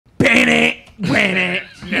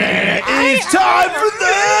It's time for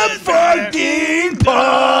the fucking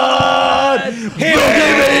pod.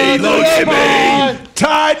 Look at me.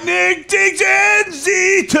 Todd, Nick, Diggs, and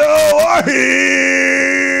Zito are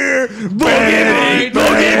here. Look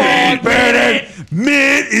at me.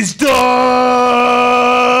 Mitt is dumb.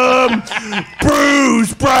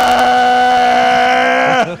 Bruce Brown.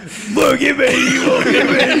 Look at me.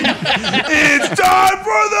 It's time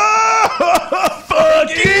for the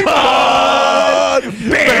fucking pod.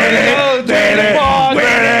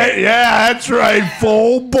 Yeah, that's right.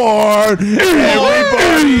 Full bar.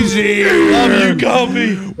 Everybody's here. Love you,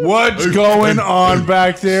 Gumpy. What's going on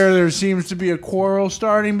back there? There seems to be a quarrel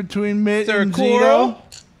starting between Mitt and Zito.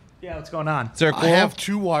 Yeah, what's going on? Is there a I have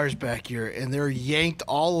 2 wires back here, and they're yanked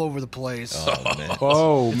all over the place. Oh, man.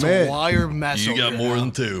 Oh, It's Mitt. a wire mess. You got over more here.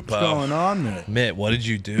 than 2, What's pal. going on, Mitt? Mitt, what did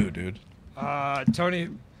you do, dude? Tony,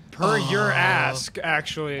 per your ask,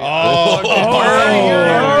 actually.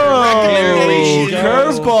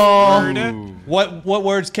 Curveball. What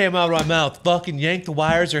words came out of my mouth? Fucking yank the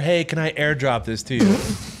wires, or hey, can I airdrop this to you?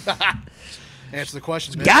 Answer the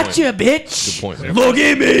questions, man. Gotcha, bitch. Good point, man. Look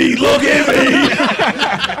at me.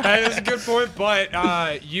 That is a good point, but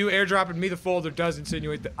you airdropping me the folder does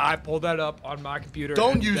insinuate that I pulled that up on my computer.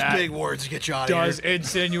 Don't and use that big words to get you out of Does here.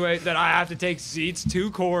 insinuate that I have to take Zeet's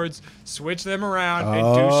 2 chords, switch them around,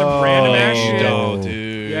 and do some random ass shit. No,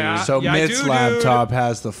 dude. Yeah, So yeah, I Mitt's do, laptop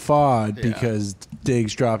has the FOD because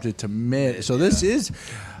Diggs dropped it to Mitt. So this is,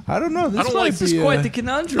 I don't know. This don't might like be this Quite the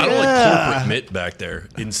conundrum. I don't Yeah. like corporate Mitt back there.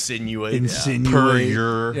 Insinuate. Per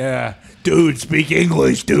your. Yeah. Dude, speak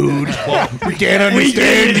English, dude. We can't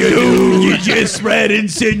understand you, dude. You just read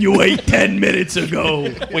insinuate 10 minutes ago.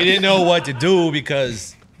 We didn't know what to do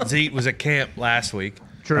because Zeke was at camp last week.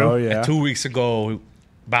 True. Oh, yeah. And 2 weeks ago,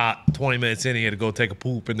 about 20 minutes in, he had to go take a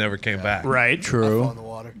poop and never came back. Right. I True. fell in the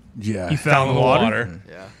water. Yeah. You fell in the water?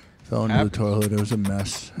 Yeah. Fell into the toilet. It was a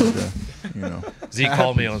mess. You know, Zeke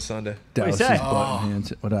called me on Sunday. doused say? his butt and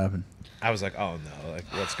hands. What happened? I was like, oh no, like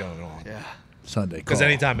what's going on? Yeah. Sunday. Because call.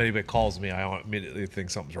 anytime anybody calls me, I immediately think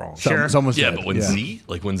something's wrong. Someone's Yeah, dead.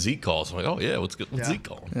 but when Zeke calls, I'm like, oh, yeah, what's good? What's Zeke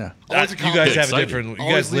calling? Yeah. Always a You guys have a Excited. different. You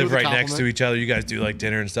Always guys lead live with a right next to compliment. each other. You guys do like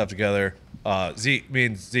dinner and stuff together. Me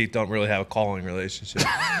and Zeke don't really have a calling relationship.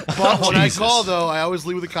 But when I Jesus. call, though, I always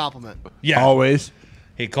leave with a compliment. Yeah. Always.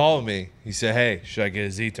 He called me. He said, "Hey, should I get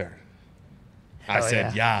a Z turn?" I Hell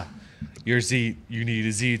said, "Yeah. Your Z, you need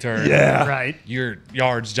a Z turn. Yeah. Right. Your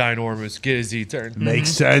yard's ginormous. Get a Z turn." Makes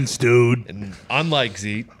sense, dude. And unlike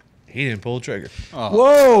Zeke, he didn't pull the trigger.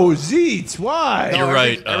 Whoa, Zeets, why? No, You're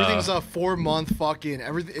right, Everything's a 4-month fucking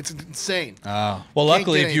everything. It's insane. Well,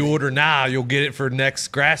 luckily, get if you anything. order now, you'll get it for next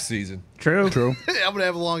grass season. True. True. I'm gonna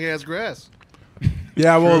have a long ass grass.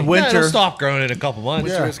 Yeah, well, Yeah, winter. it'll stop growing in a couple months.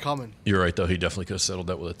 Winter is coming. You're right, though. He definitely could have settled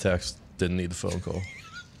that with a text. Didn't need the phone call.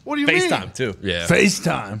 What do you mean? FaceTime too. Yeah.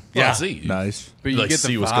 FaceTime. Yeah. See. Nice. But you Like, get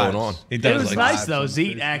see the what's vibes. going on. He It does was like nice though.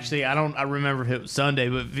 Zeke actually, I remember if it was Sunday,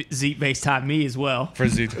 but Zeke FaceTimed me as well. for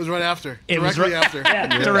Zeke. It was right after. It was Directly right- after. Yeah,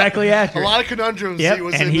 directly after. A lot of conundrums. Yep. He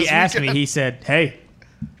was And in he this asked me. weekend. He said, "Hey,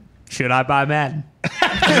 should I buy Madden?"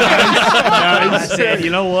 I said, "You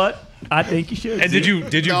know what? I think you should." And did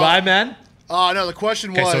you No. buy, man? No, the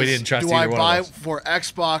question Okay, was, so he didn't trust do I either one of buy us. for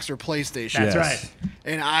Xbox or PlayStation? That's Yes. right.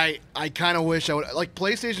 And I kind of wish I would. Like,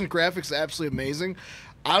 PlayStation graphics is absolutely amazing.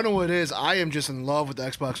 I don't know what it is. I am just in love with the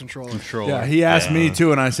Xbox controller. Yeah, he asked me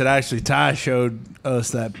too, and I said, actually, Ty showed us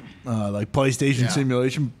that like PlayStation Yeah.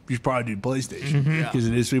 simulation. You should probably do PlayStation because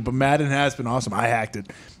it is sweet. But Madden has been awesome. I hacked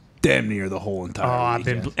it damn near the whole entire Oh, I've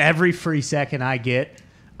weekend. been every free second I get,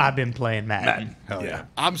 I've been playing Madden. Hell yeah.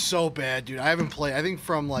 I'm so bad, dude. I haven't played. I think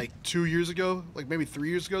from like 2 years ago, like maybe 3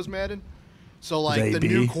 years ago, is Madden. So like the AB.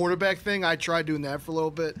 new quarterback thing, I tried doing that for a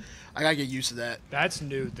little bit. I gotta get used to that. That's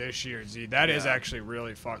new this year, Z. That is actually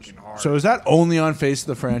really fucking hard. So is that only on Face of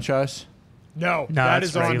the Franchise? no, No, that that's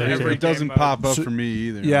is on regular every too. It doesn't game pop up So- for me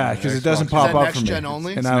either. Yeah, on because it Xbox. doesn't Is pop that up next for me. gen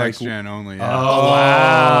only? And It's I like, next gen only.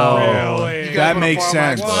 Yeah. Really? You guys That wanna makes borrow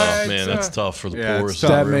my sense. Xbox? Oh, man, that's tough for the Yeah, poor. it's tough.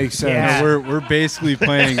 that makes sense. Yeah. We're basically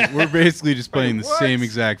playing. We're basically just playing the what? same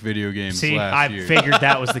exact video games See, last I year. figured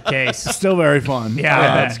that was the case. Still very fun. Yeah, I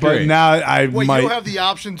bet. it's but great. now I Wait, might. you don't have the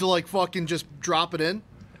option to like fucking just drop it in?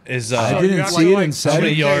 Is I you didn't got see it like in how many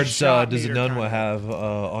settings. yards shot does a meter Nunwa kinda. have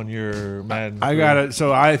on your Madden? I got it.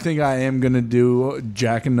 So I think I am gonna do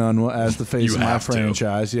Jack and Nunwa as the face You of my have to.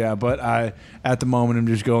 franchise. Yeah, but at the moment I'm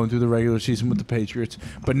just going through the regular season with the Patriots.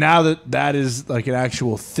 But now that is like an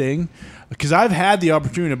actual thing, because I've had the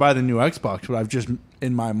opportunity to buy the new Xbox, but I've just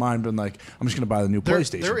in my mind been like, I'm just gonna buy the new They're-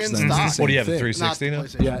 PlayStation. they're in 'cause then it's the stock. same What do you have, the thing. 360 now? Not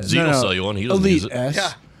the PlayStation. Yeah, Zeke will sell you one. He doesn't Elite use it. S. Yeah.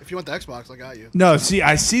 If If you want the Xbox, I got you. No, see,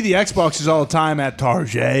 I see the Xboxes all the time at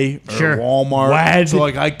Target or Sure. Walmart. Wad. So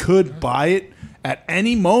like I could buy it at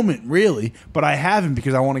any moment, really, but I haven't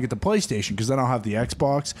because I want to get the PlayStation because then I'll have the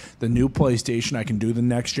Xbox, the new PlayStation. I can do the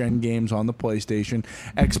next gen games on the PlayStation.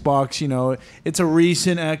 Xbox, you know, it's a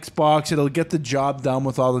recent Xbox. It'll get the job done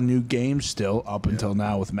with all the new games still up until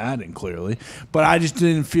now with Madden, clearly. But I just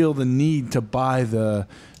didn't feel the need to buy the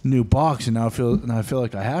new box, and now I feel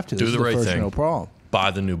like I have to. Do This the is right first thing. No problem. Buy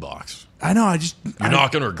the new box. I know. You're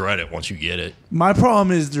not going to regret it once you get it. My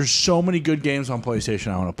problem is there's so many good games on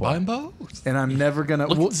PlayStation I want to play. Buy them both. And I'm never gonna.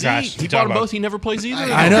 Look at Josh, Z. He you bought talking them about- both. He never plays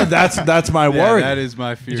either. I know that's my Yeah, worry. that is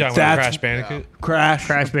my fear. You talking about That's- Crash Bandicoot? Crash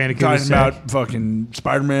Bandicoot Talking is sick. about fucking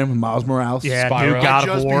Spider-Man with Miles Morales. Yeah, Spyro. new I God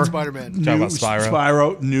Just of beat War. Spider-Man. Talking about Spyro.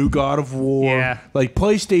 Spyro, new God of War. Yeah. Like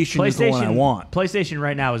PlayStation is the one I want. PlayStation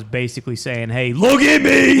right now is basically saying, "Hey, look at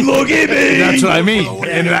me, look at me." That's what I mean,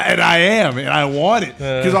 and I am, and I want it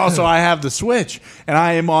because also I have the Switch, and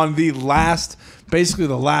I am on the basically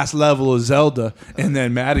the last level of Zelda, and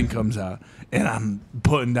then Madden comes out, and I'm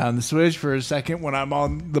putting down the Switch for a second when I'm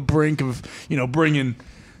on the brink of bringing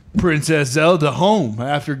Princess Zelda home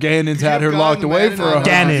after Ganon's had her have locked gotten away Madden for on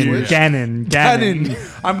 100 years. Ganon.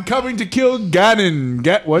 Ganon, I'm coming to kill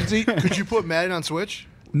Ganon. What's he? Could you put Madden on Switch?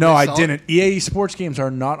 No, I Solid? didn't. EA Sports games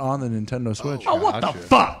are not on the Nintendo Switch. Oh, what the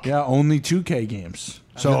fuck? Yeah, only 2K games.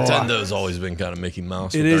 So Nintendo's always been kind of Mickey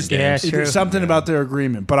Mouse it with is their games. Yeah, it's something about their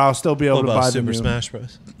agreement, but I'll still be able What to buy about the Super new. Smash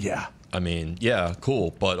Bros? Yeah, I mean, yeah,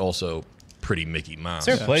 cool, but also pretty Mickey Mouse.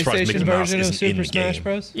 Is there a I'm surprised Mickey PlayStation Mouse version of isn't in Super the Smash game.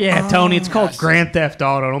 Bros? Yeah, Tony, it's called yes. Grand Theft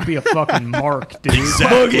Auto. Don't be a fucking mark, dude.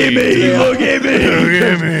 Exactly. look at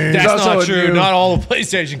me. That's also not a true. new- Not all the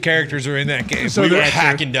PlayStation characters are in that game. So We were they're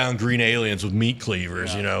hacking down green aliens with meat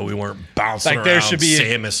cleavers. You know, we weren't bouncing Like, there around should be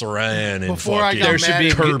a- Samus Aran and Before I fucking got there should be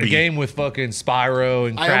a Kirby. game with fucking Spyro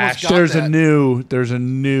and I almost Crash. got There's a that.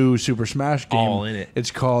 new Super Smash game. All in it. It's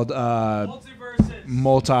called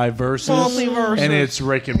Multiverses. And it's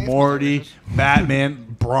Rick and Morty,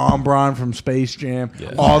 Batman, Bron from Space Jam,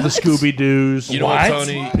 all the Scooby Doo's. You know what,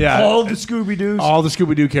 Tony? Yeah, All the Scooby Doos. all the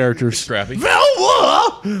Scooby Doo characters. Scrappy.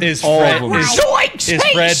 Is All Fred, of them. is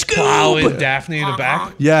Fred plowing Daphne in the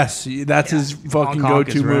back? Yes, that's his fucking Honk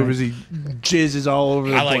is go-to right. move. Is he jizzes all over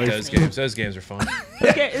the I like place. those games. Those games are fun.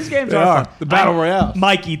 His games They are are. fun. The Battle Royale.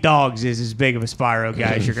 Mikey Dogs is as big of a Spyro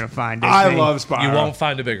guy as you're gonna find. I isn't he? love Spyro. You won't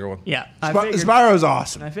find a bigger one. Yeah, I Spy- figured. Spyro's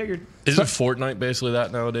awesome. I figured. Isn't Fortnite basically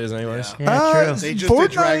that nowadays, anyways? Yeah, true. They just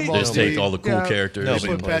did Dragon Ball They just take Z. all the cool Yeah. characters. Nobody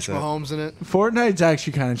and Put plays Patrick that. Mahomes in it. Fortnite's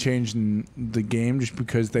actually kind of changing the game just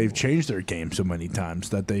because they've changed their game so many times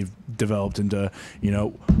that they've developed into,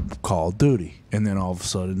 Call of Duty. And then all of a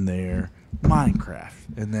sudden they're Minecraft.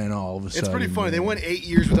 And then all of a sudden. It's pretty funny. They went 8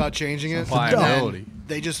 years without changing it. Pliability. And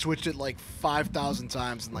they just switched it like 5,000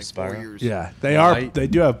 times in like 4 Spyro? years. Yeah, they Light- they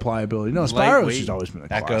do have pliability. No, Spyro's lightweight. just always been a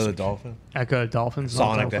Echo the classic. Dolphin. Echo Dolphins.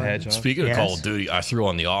 Sonic the Hedgehog. Speaking Yes. of Call of Duty, I threw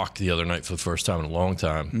on the Ark the other night for the first time in a long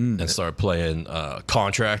time and started playing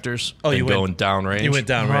Contractors Oh, and you went- going downrange. You went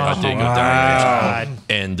down I range. did go Wow. downrange.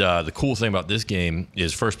 And the cool thing about this game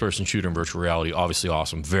is first-person shooter in virtual reality, obviously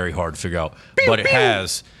awesome, very hard to figure out. But it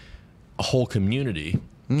has a whole community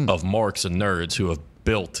of marks and nerds who have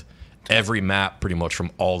built every map pretty much from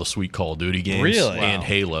all the sweet Call of Duty games Really? and Wow.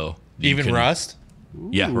 Halo. You Even can- Rust?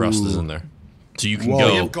 Yeah, Rust is in there. So you can Whoa.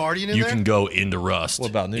 go. You have Guardian in you there? can go into Rust What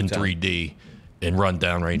about in Nuketown? 3D and run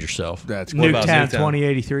downrange yourself. That's What good. about Nuketown Nuketown?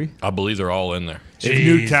 2083. I believe they're all in there. If Jeez,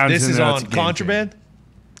 Nuketown's this in is there, on that's a game Contraband?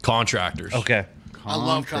 Contractors. Okay. I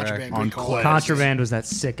love Contraband. on Great call. Quest. Contraband was that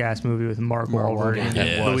sick ass movie with Mark Wahlberg in Yeah.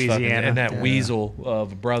 Was fucking- Louisiana. and that weasel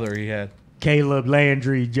of a brother he had. Caleb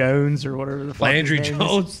Landry Jones or whatever the fuck. Landry his name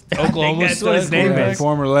Jones, is. I think Oklahoma that's what his stud name quarterback. is.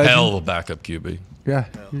 Former legend. Hell of a backup QB. Yeah,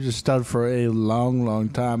 he was a stud for a long, long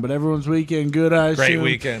time. But everyone's weekend good, I Great assume.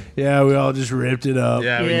 weekend. Yeah, we all just ripped it up.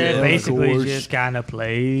 Yeah, we Yeah, did. basically Of course. just kind of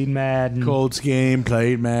played Madden. Colts game,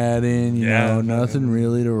 played Madden, Yeah. nothing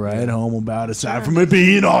really to write home about aside from it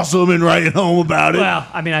being awesome and writing home about it. Well,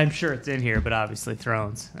 I mean, I'm sure it's in here, but obviously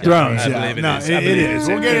Thrones. Thrones, I yeah. believe it no, is. It, I it believe is.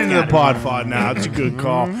 it We'll is. get into the pod fod now. It's a good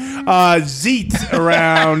call. Zeet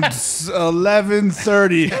around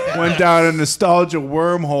 11:30 went down a nostalgia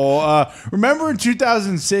wormhole. Remember in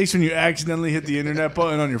 2006 when you accidentally hit the internet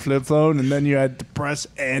button on your flip phone and then you had to press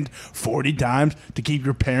end 40 times to keep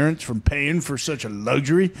your parents from paying for such a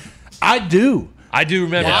luxury? I do. I do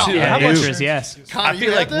remember Yeah. too. Yeah, How the much? answer is yes. Connor, I you feel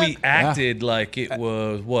had like that? we acted like it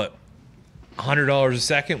was what $100 a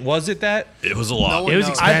second. Was it that? It was a lot. No one It was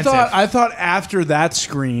knows. expensive. I thought after that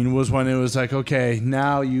screen was when it was like, okay,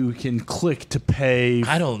 now you can click to pay.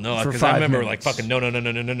 I don't know for because I 5 remember minutes. like fucking no.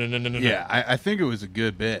 Yeah, I think it was a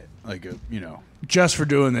good bit. like a Just for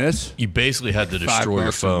doing this. You basically had to destroy your $5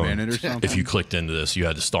 a phone. minute or something. If you clicked into this, you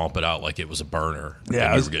had to stomp it out like it was a burner. Yeah, and it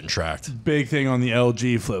you was- were getting tracked. Big thing on the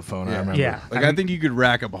LG flip phone, I remember. Yeah. Like I think you could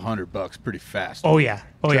rack up $100 pretty fast. Oh yeah.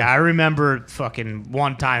 Oh yeah. I remember fucking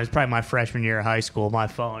one time. It was probably my freshman year of high school. My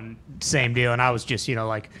phone, same deal, and I was just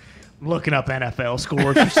like looking up NFL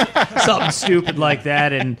scores or something stupid like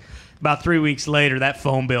that. And about 3 weeks later, that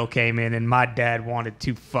phone bill came in, and my dad wanted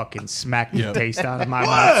to fucking smack the taste out of my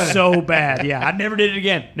mouth so bad. Yeah, I never did it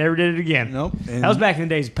again. Never did it again. Nope. That was back in the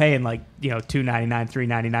days of paying like $2.99,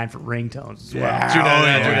 $3.99 for ringtones as well.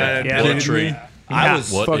 Yeah. Yeah. What a treat. I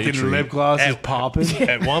was What a Fucking treat. lip gloss is At- popping.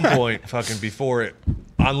 at one point, fucking before it,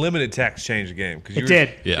 unlimited text changed the game because It did.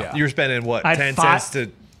 Yeah. You were spending what, I had 10 cents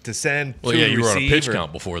to send. Well, to yeah, you were on a receive, pitch or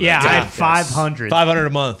count before that. Yeah, I too. had 500. 500 a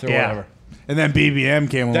month or Yeah. whatever. And then BBM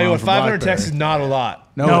came along. Tell you what, for 500 BlackBerry. texts is not a lot.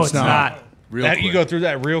 No, it's not. Real You quick. go through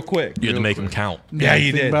that real quick. You had to make them count. Yeah,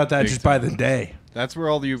 you Think did. about that Big just by the day. That's where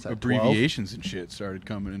all the that abbreviations and shit started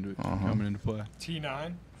coming into play.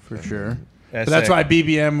 T9. For sure. But that's why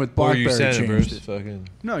BBM with What were you BlackBerry saying, changed Bruce? it. Fucking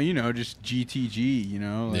No, just GTG,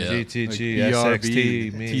 like, Yeah. GTG, like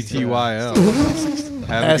SXT, TTYL.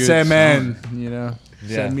 Have a good SMN, summer.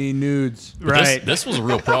 Yeah. Send me nudes. But Right. This was a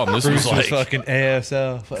real problem. This Bruce was like fucking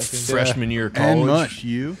ASL. Fucking freshman year of And college. much,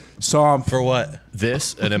 you. Saw him. For what?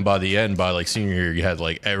 This, and then by the end, by like senior year, you had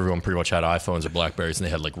like everyone pretty much had iPhones or Blackberries, and they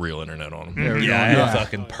had like real internet on them. There we Yeah, I go. had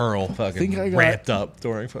fucking Pearl fucking think I got- ramped up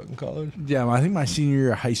during fucking college. Yeah, I think my senior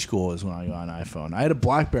year of high school is when I got an iPhone. I had a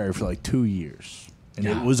BlackBerry for like 2 years, and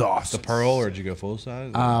it was awesome. The Pearl, or did you go full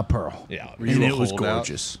size? Pearl. yeah, Were And you a it was holdout?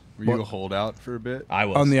 gorgeous. Were you a holdout for a bit? I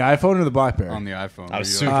was On the iPhone or the BlackBerry? On the iPhone. I was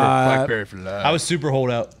Were you super- Blackberry for life. I was super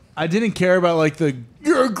holdout. I didn't care about like the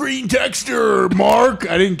 "you're a green texter" mark.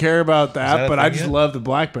 I didn't care about that that, a but I thing just yet? loved the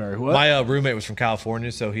BlackBerry. What? My roommate was from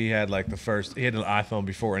California, so he had like he had an iPhone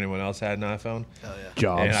before anyone else had an iPhone.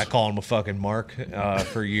 Jobs. And I called him a fucking mark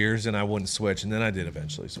for years, and I wouldn't switch. And then I did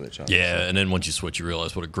eventually switch. Yeah, and then once you switch, you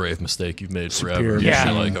realize what a grave mistake you've made forever. Superior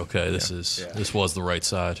Yeah. You're like, okay, this was the right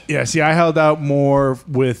side. Yeah, see, I held out more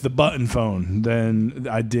with the button phone than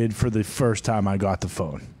I did for the first time I got the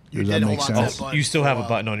phone. Does that did make hold on to sense? that button You still for have a while.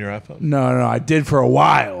 button on your iPhone? No, I did for a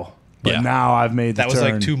while, but Yeah. now I've made the That was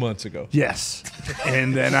turn. like 2 months ago. Yes,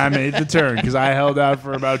 and then I made the turn because I held out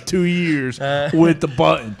for about 2 years with the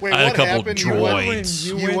button. Wait, I had a what couple happened? droids.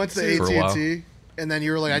 You went to For a while. AT&T, and then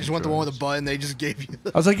you were like, I just want the one with the button. They just gave you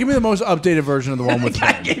the I was like, give me the most updated version of the one with the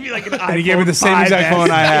I button. gave you like an And he gave me the same 5S. exact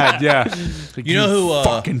phone I had. Yeah. Like, You know who?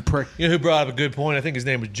 fucking prick. You know who brought up a good point? I think his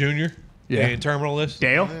name was Junior. Yeah. In Terminal List.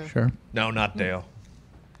 Dale? Sure. No, not Dale.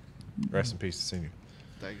 Rest in peace to Senior.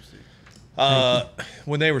 Thank you, Steve.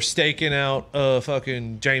 When they were staking out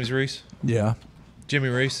fucking James Reese, Yeah. Jimmy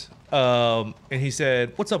Reese, and he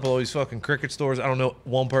said, "What's up with all these fucking cricket stores? I don't know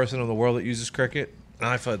one person in the world that uses cricket." And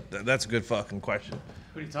I thought that's a good fucking question.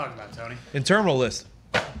 What are you talking about, Tony? In Terminal List,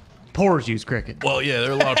 Poors use cricket. Well, yeah,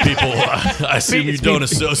 there are a lot of people I assume you It's don't me.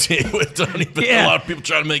 associate with, Tony, but there are Yeah. a lot of people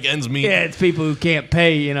trying to make ends meet. Yeah, it's people who can't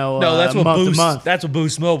pay, no, that's what month Boost. to month. That's what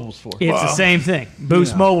Boost Mobile's for. It's the same thing.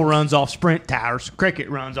 Boost Yeah. Mobile runs off Sprint towers. Cricket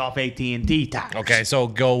runs off AT&T towers. Okay, so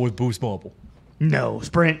go with Boost Mobile. No,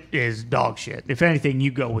 Sprint is dog shit. If anything, you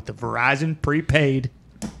go with the Verizon prepaid,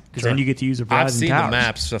 because then you get to use the Verizon I've seen towers. the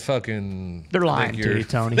maps. So fucking, They're lying to you,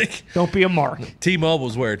 Tony. Don't be a mark.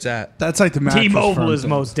 T-Mobile's where it's at. That's like the mattress T-Mobile firm is thing.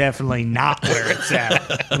 most definitely not where it's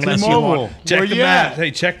at. Unless you T-Mobile. want. Check Where the you maps. at?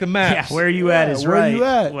 Hey, check the Yeah, maps. where you at is Where right. you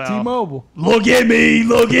at? Well, T-Mobile. Look at me.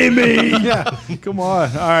 Look at me. Yeah. Come on.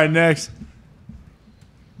 All right, next.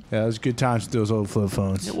 Yeah, it was good times with those old flip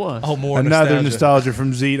phones. It was. Oh, more Another nostalgia. nostalgia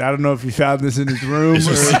from Zeke. I don't know if you found this in his room or This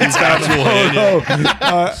was if you found actual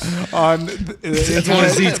hand, on That's one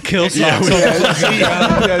of Zeke's kill songs.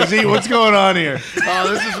 yeah, Zeke, what's going on here?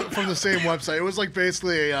 This is from the same website. It was like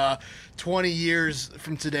basically 20 years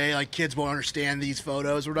from today. Like kids won't understand these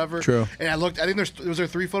photos or whatever. True. And I looked. I think was there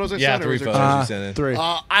 3 photos I Yeah, sent? or 3 was there photos two? you sent in. 3.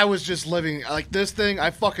 I was just living like this thing.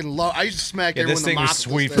 I fucking love. I used to smack Yeah, everyone this in the thing was mouth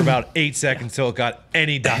with sweet this for thing. about 8 seconds till it got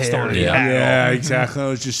any dust on it Yeah. at Yeah, all. exactly. It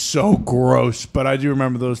was just so gross, but I do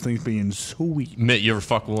remember those things being sweet. Mitt, you ever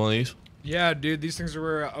fuck with one of these? Yeah, dude, these things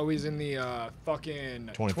were always in the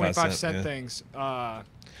fucking 25 25 cent, cent yeah. things.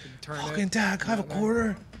 Turn Fucking it. Dad, can I have a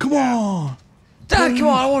quarter? Come on. Dad, come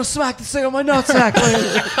on. I want to smack this thing on my nutsack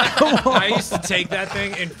later. I used to take that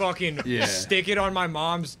thing and fucking Yeah. stick it on my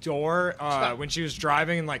mom's door when she was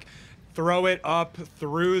driving and like throw it up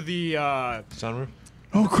through the Sunroof?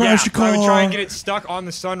 Oh, crash your car. I would try and get it stuck on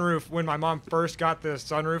the sunroof when my mom first got the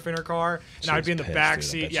sunroof in her car, and I'd be in the pissed, back dude. I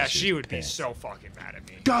seat. bet Yeah, she she was would be pissed. so fucking mad at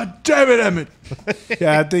me. God damn it, Emmett.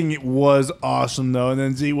 Yeah, I think it was awesome, though. And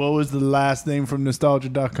then, Z, what was the last name from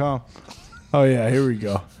nostalgia.com? Oh, yeah, here we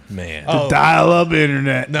go. Man. Oh. Dial-up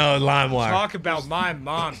internet. No, LimeWire. Talk about my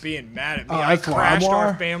mom being mad at me. Oh, I that's crashed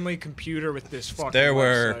our LimeWire? family computer with this fucking There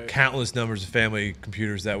were website. countless numbers of family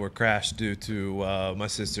computers that were crashed due to my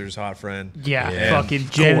sister's hot friend. Yeah, Yeah. fucking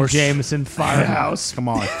Jen course. Jameson Firehouse. Come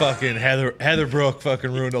on. Fucking Heather Brooke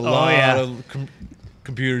fucking ruined a lot yeah. of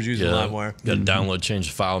computers using LimeWire. Got to download, change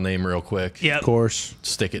the file name real quick. Yep. Of course.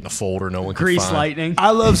 Stick it in a folder no one can Grease find. lightning. I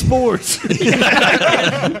love sports.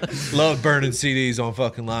 Love burning CDs on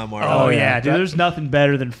fucking LimeWire. Oh, yeah. yeah, dude. That- There's nothing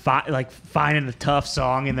better than finding a tough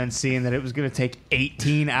song and then seeing that it was gonna take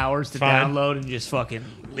 18 hours to Fine. download and just fucking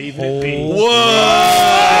leaving it be.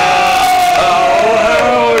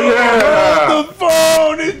 The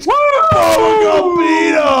phone. It's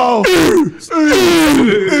Gumpito.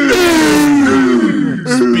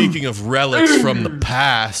 Speaking of relics from the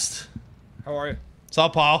past, How are you? What's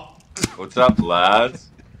up, Paul? What's up, lads?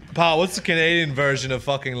 Paul, what's the Canadian version of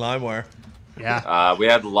fucking LimeWire? Yeah. We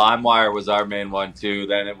had LimeWire was our main one too.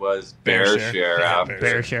 Then it was BearShare after.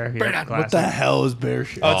 Bear share. Yeah, What the hell is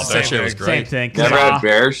BearShare? Oh, oh, it's the that same shit was thing. Same great. thing. Never had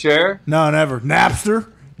BearShare. No, never.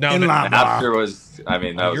 Napster? No, In no, LimeWire. Napster was. I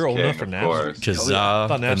mean, that You're was old king, enough for of Napster. course. I Kazaa,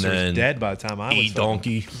 thought and Napster was then dead by the time I was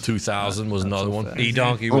E-Donkey 2000 was another one.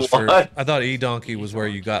 E-Donkey was for... What? I thought E-Donkey was where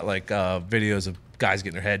you got, like, videos of guys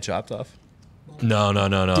getting their head chopped off. No. Deep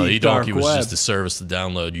E-Donkey dark was web. just a service to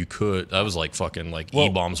download. You could. That was like fucking like Well,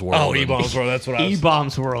 E-Bombs World. Oh, and- E-Bombs World, that's what I was...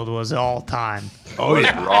 E-Bombs World was all time. Oh,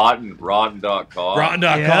 yeah. Rotten.com.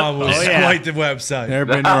 Rotten.com Yep. was Oh, yeah. quite the website. Never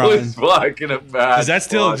been That rotten. was fucking a bad. Does that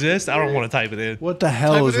still fuck. exist? I don't want to type it in. What the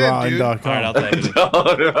hell Type is it in, dude. rotten.com? All right, I'll type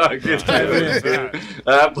it in.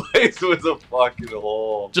 That place was a fucking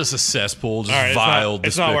hole. Just a cesspool, just All right, vile,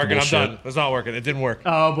 it's not working. I'm despicable done. shit. It's not working. It didn't work.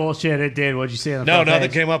 Oh bullshit! It did. What'd you say on the No, front nothing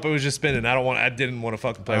page? came up. It was just spinning. I didn't want to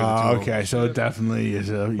fucking play with it too long. Okay, so it definitely is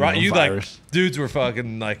a Right, you virus. like dudes were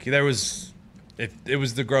fucking like there was. It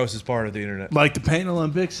was the grossest part of the internet. Like the Paint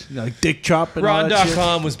Olympics? Like Dick Chop and all that shit?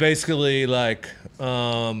 Rotten.com was basically like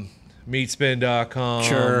meatspin.com.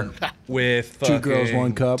 Sure. With Two girls,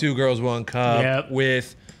 one cup. 2 girls, 1 cup. Yep.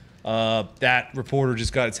 With that reporter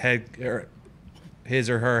just got his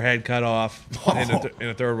or her head cut off in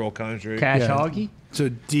a third world country. Cash Yeah. Hoggy. It's a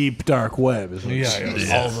deep, dark web. Is what Yeah, it's-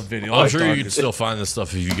 yeah, all the video. I'm sure you could still find this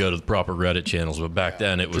stuff if you go to the proper Reddit channels, but back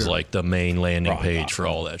then it was like the main landing page for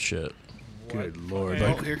all that shit. Good lord.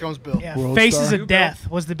 Oh, here comes Bill. Yeah, World Faces Star? of Death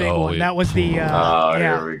was the big Oh, one. yeah. That was the Oh, yeah,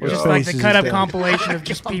 here we go. just like the Faces cut of up Death. compilation of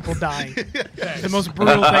just people dying. The most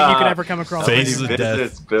brutal thing you could ever come across. Faces of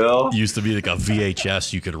Visits, Death Bill. used to be like a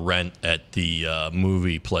VHS you could rent at the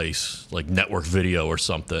movie place, like Network Video or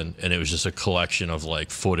something, and it was just a collection of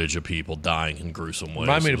like footage of people dying in gruesome ways.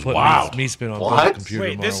 Remind me It to was put wild. meatspin on What? the computer. Wait,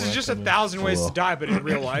 tomorrow this when is I just a come in. 1,000 ways to die, but in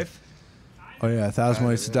real life. Oh, yeah, 1,000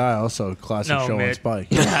 Ways to Die. Also, a classic No, show on man.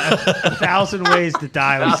 Spike. 1,000 Ways to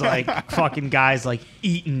Die was like fucking guys like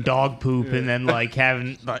eating dog poop and then like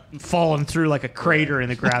having like falling through like a crater in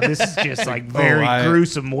the ground. This is just like very I-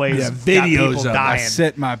 gruesome ways. Yeah, got videos people of- I I dying.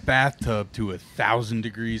 set my bathtub to 1,000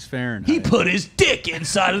 degrees Fahrenheit. He put his dick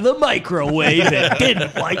inside of the microwave and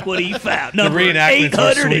didn't like what he found. Number reenactments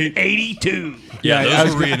were sweet. 882. Yeah, Yeah,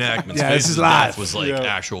 those were reenactments. Yeah, this Faces is of Death live. was like Yeah.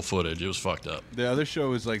 actual footage. It was fucked up. The other show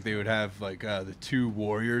was like they would have like the 2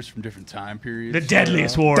 warriors from different time periods. The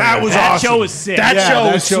Deadliest Warrior. That was that awesome. show was sick. That Yeah, show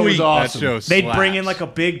that was show was sweet. awesome. That show They'd bring slaps. in like a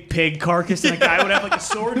big pig carcass, and a guy would have like a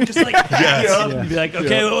sword and just like hack it up and be like,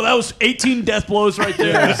 okay, well, that was 18 death blows right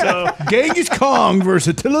there. So Genghis Kong versus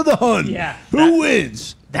Attila the Hun. Yeah. Who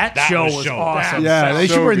wins? that That show was was show. awesome. Yeah, they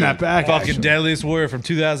so should bring good. that back. Fucking actually. Deadliest Warrior from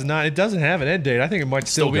 2009. It doesn't have an end date. I think it might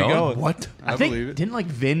still, Still be going? going. What? I believe think it. didn't like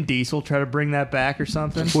Vin Diesel try to bring that back or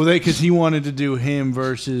something? Well, because he wanted to do him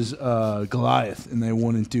versus Goliath, and they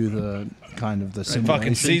wouldn't do the kind of the simulation.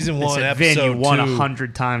 Fucking season They 1, said, episode Vin, you won 2.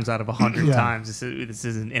 100 times out of 100 Yeah. times. This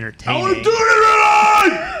isn't entertaining.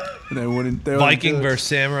 And they wouldn't. They Viking wouldn't do it. versus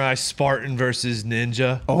Samurai, Spartan versus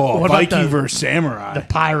Ninja. Oh, What about Viking the- versus Samurai. The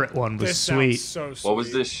pirate one was This sweet. sounds so sweet. What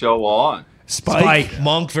was this show on? Spike.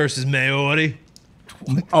 Monk versus Maori.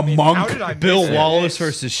 A monk. How did I Bill miss Wallace this?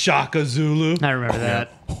 versus Shaka Zulu. I remember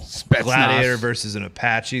that. Spetsnaz. Gladiator versus an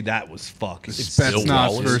Apache. That was fucking. Bill Spetsnaz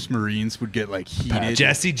Wallace. versus Marines would get like heated.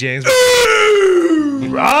 Jesse James.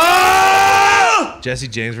 Jesse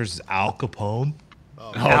James versus Al Capone.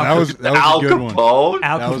 Oh, that was Al a good one. Capone?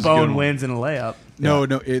 Al That was a good Capone one. wins in a layup. No,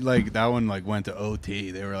 it like that one like went to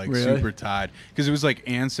OT. They were like Really? super tied because it was like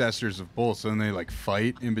ancestors of both. So then they like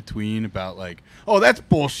fight in between about like, oh, that's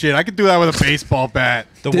bullshit. I could do that with a baseball bat.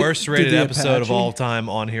 The Did- worst rated did the episode of Apache- all time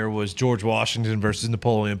on here was George Washington versus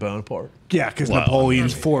Napoleon Bonaparte. Yeah, because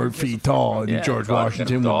Napoleon's 4 feet tall and George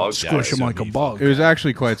Washington will dog. squish him like a bug. It was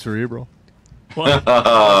actually quite cerebral.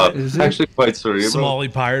 Is it? Actually, quite cerebral. Somali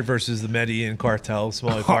pirate versus the Median cartel.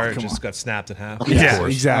 Somali pirate come just on. got snapped in half. Yeah, Oh,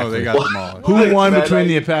 exactly. they got them all. Who won That between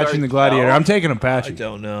the I- Apache and the Gladiator? I'm taking I Apache.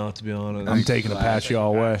 don't know, to be honest. I'm taking Apache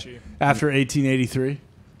all the way. Apache. After 1883,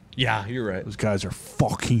 Yeah, you're right. those guys are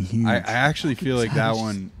fucking huge. I actually feel like that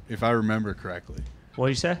one, if I remember correctly, What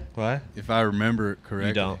do you say? What? if I remember correctly,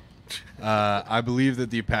 You don't. I believe that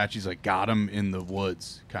the Apaches like got him in the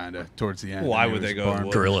woods, kind of towards the end. Why and would there they was go in the farm-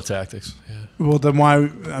 woods? Guerrilla tactics. Yeah. well, then why?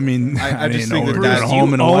 I mean, I just didn't think know that we were that's- at home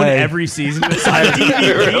you and own away. every season of this on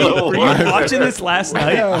DVD. Were you watching this last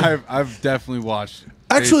night? I've definitely watched.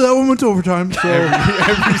 Actually, that one went to overtime. So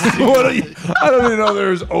what are you, I don't even know there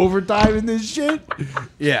was overtime in this shit.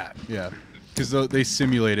 Yeah, because they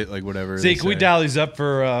simulate it like whatever. Zeke, they can we say. dial these up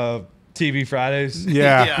for TV Fridays?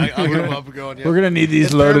 Yeah, Yeah, I'll get them up and going. Yeah. we're gonna need these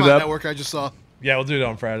It's loaded Paramount up. Network, I just saw. Yeah, we'll do it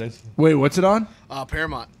on Fridays. Wait, what's it on?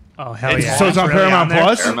 Paramount. Oh hell yeah! So it's on really Paramount there?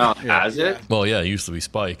 Plus. Paramount has it. Well, yeah, it used to be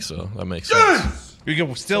Spike, so that makes sense. You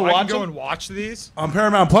can still So I can watch go them? and watch these. On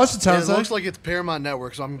Paramount Plus, it Yeah, sounds it looks like it's Paramount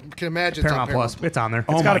Network, so I can imagine Paramount it's on Plus. It's on there.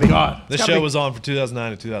 Oh It's my gotta be. god. The show was on from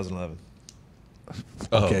 2009 to 2011.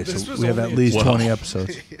 Okay, This so was we have at only- least Wow. 20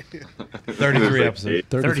 episodes. 33 episodes.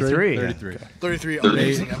 33. 33. 33 33.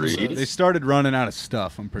 amazing episodes. They started running out of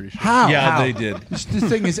stuff. I'm pretty sure. How? Yeah, How? they did. This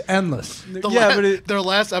thing is endless. Their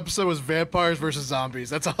last episode was vampires versus zombies.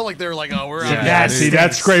 That's all. Like they're like, oh, we're out. Yeah, they- see,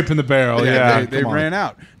 that's scraping the barrel. Yeah, they come on. ran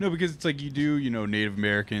out. No, because it's like you do, Native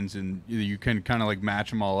Americans, and you can kind of like match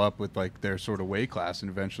them all up with like their sort of weight class, and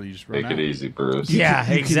eventually you just run Make out. it easy, Bruce. Yeah,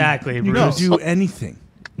 exactly, You can Bruce. do anything.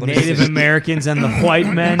 Native Americans and the white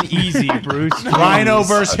men, easy, Bruce. Rhino Jeez.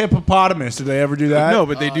 versus hippopotamus. Did they ever do that? No,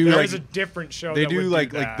 but they do There like is a different show. they that do would like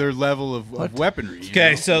that. their level of weaponry.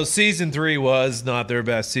 Okay, so season 3 was not their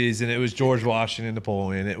best season. It was George Washington,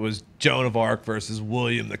 Napoleon. It was Joan of Arc versus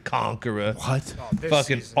William the Conqueror. What? This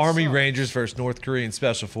Fucking season Army sucks. Rangers versus North Korean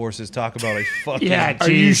Special Forces. Talk about a fucking Yeah, Are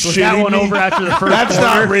you geez. Was that shitting one me? over after the first That's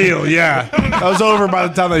quarter? not real. Yeah, that was over by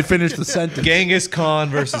the time they finished the sentence. Genghis Khan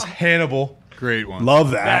versus Hannibal. Great one.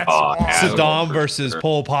 Love that. Oh, Saddam for versus sure.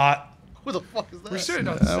 Pol Pot. What the fuck is that? We should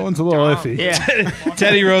have That one's a little iffy. Yeah,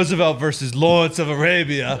 Teddy Roosevelt versus Lawrence of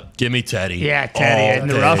Arabia. Give me Teddy. yeah, Teddy and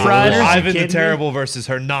the day. Rough Riders. You Ivan the kidding me? Terrible versus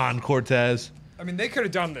Hernan Cortez. I mean, they could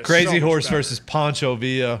have done this. Crazy so much Horse better. versus Pancho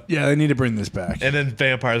Villa. Yeah, they need to bring this back. And then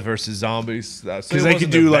vampires versus zombies. Because they could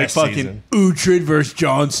do like fucking Season. Uhtred versus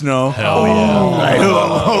Jon Snow. Hell yeah.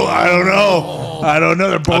 I don't know. I don't know.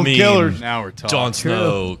 They're both I mean, killers. Now we're talking. Jon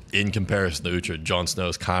Snow, in comparison to Uhtred, Jon Snow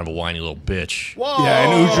is kind of a whiny little bitch. Whoa. Yeah,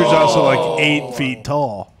 and Uhtred's also like 8 feet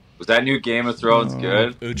tall. Was that new Game of Thrones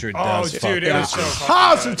good? Uhtred Oh, does dude, fuck it that. was so fucking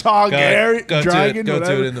House good. of Targaryen, Go dragon, to it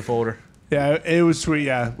whatever. in the folder. Yeah, it was sweet.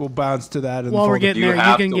 Yeah, we'll bounce to that. In While the we're folder. getting Do you there, you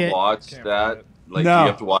have can to get. watch that? Like, No. do you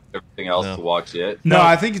have to watch everything else No. to watch it? No,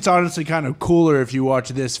 I think it's honestly kind of cooler if you watch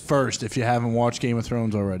this first if you haven't watched Game of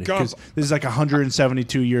Thrones already. Because this is like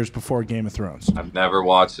 172 years before Game of Thrones. I've never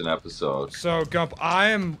watched an episode. So, Gump, I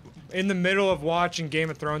am in the middle of watching Game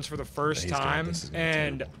of Thrones for the first He's good. time, This is good,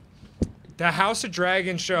 and the House of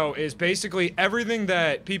Dragon show is basically everything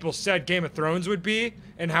that people said Game of Thrones would be,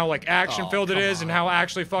 and how like action filled it is, and how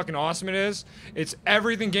actually fucking awesome it is. It's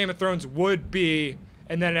everything Game of Thrones would be,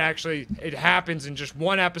 and then it happens in just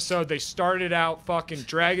one episode. They started out fucking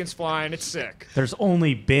dragons flying. It's sick. There's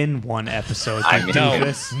only been one episode. I to mean, do No,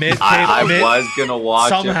 this. Mitt I Mitt- was gonna watch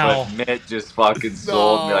somehow- it, but Mitt just fucking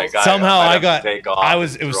sold me. Like, somehow might I have to got take off I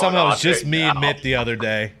was and it was throw somehow it on was just right me and now. Mitt the other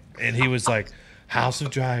day, and he was like, House of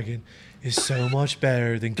Dragon is so much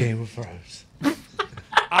better than Game of Thrones.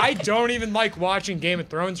 I don't even like watching Game of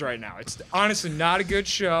Thrones right now. It's honestly not a good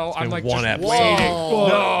show. I'm been like one just episode. waiting.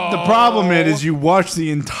 Whoa. The problem is you watch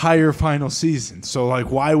the entire final season. So, like,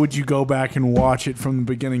 why would you go back and watch it from the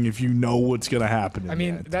beginning if you know what's going to happen? I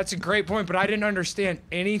mean, that's a great point, but I didn't understand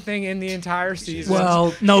anything in the entire season.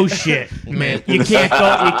 Well, no shit, man. You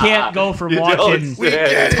can't go from watching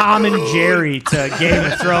Tom and Jerry to Game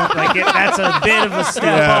of Thrones. Like that's a bit of a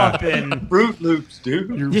step up. And Fruit Loops,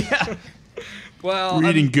 dude. yeah, well,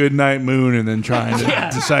 reading Goodnight Moon and then trying to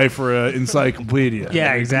decipher an encyclopedia.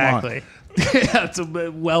 yeah, I mean, come on. exactly. That's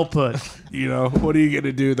well put. You know, what are you going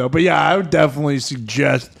to do, though? But yeah, I would definitely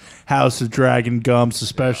suggest House of Dragon Gumps,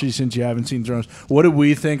 especially since you haven't seen Thrones. What did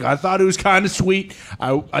we think? I thought it was kind of sweet.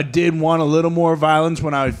 I did want a little more violence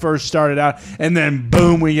when I first started out, and then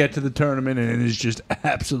boom, we get to the tournament, and it is just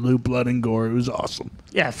absolute blood and gore. It was awesome.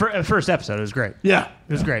 Yeah, first episode was great. Yeah,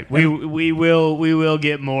 it was great. We will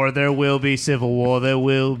get more. There will be civil war. There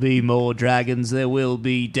will be more dragons. There will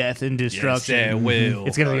be death and destruction. Yes, there will.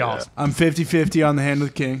 It's gonna be awesome. I'm 50-50 on the Hand of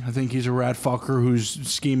the King. I think he's a rat fucker who's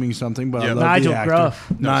scheming something, but I love Nigel the actor.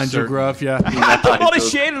 Gruff. Nigel Gruff, yeah. I put all the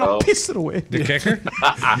shade and I'll piss it away. The kicker?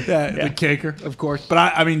 Yeah, the kicker, of course. But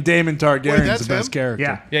I mean, Daemon Targaryen's the best character.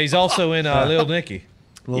 Yeah. Yeah, he's also in Little Nicky.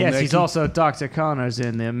 Yes, he's also Dr. Connors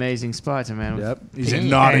in The Amazing Spider-Man. Yep. He's in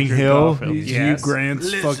Notting Hill. He's Hugh Yes.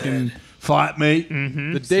 Grant's fucking flatmate.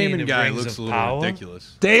 The Damon the guy rings looks of a little power.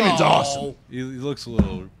 ridiculous. Damon's awesome. He looks a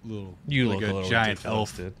little You like look a a little giant ridiculous,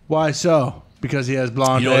 elf. dude. Why so? Because he has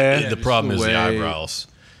blonde You know, hair. the problem is the the way- eyebrows.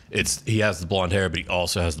 He has the blonde hair, but he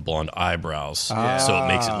also has the blonde eyebrows, so it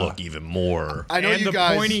makes it look even more. I know And you the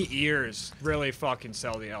guys. pointy ears really fucking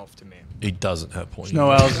sell the elf to me. He doesn't have pointy.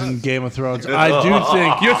 No elves in Game of Thrones. I do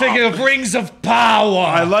think You're thinking of rings of power.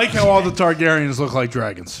 I like how all the Targaryens look like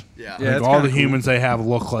dragons. Yeah. Like that's all the kinda cool. humans they have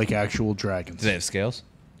look like actual dragons. Do they have scales?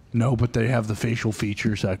 No, but they have the facial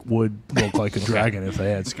features that would look like a dragon if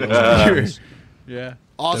they had scales. Yeah.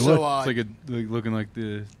 Also, It's like looking like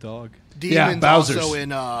the dog. Demon's Bowser's. also in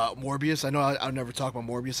Morbius. I know I'll never talk about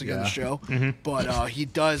Morbius again in the show, but he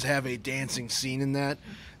does have a dancing scene in that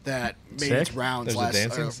made its rounds There's a last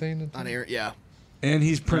dancing scene? on air. Yeah. And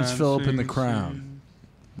he's Prince Philip in The Crown,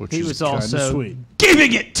 which He is was kinda also sweet.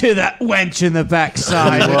 giving it to that wench in the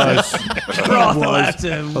backside. Brothel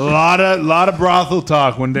after- A lot of brothel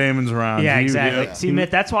talk when Damon's around. Yeah, He- exactly. See, Mitt,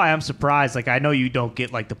 that's why I'm surprised. Like, I know you don't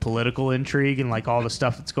get like the political intrigue and like all the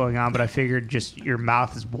stuff that's going on, but I figured just your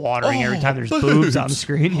mouth is watering every time there's boobs on the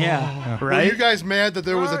screen. Yeah, Were right. you guys mad that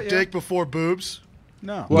there was a dick before boobs?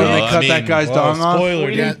 No. When Well, they I cut mean- that guy's Well, dong off. spoiler,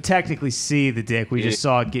 We dude. didn't technically see the dick. We just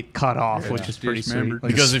saw it get cut off, which is pretty sweet. Dismembered.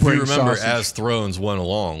 Like a Because if you spring remember, sausage. as Thrones went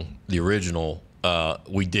along, the original,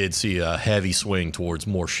 we did see a heavy swing towards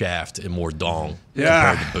more shaft and more dong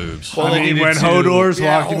Yeah. compared to boobs. Well, I they mean, needed when to- Hodor's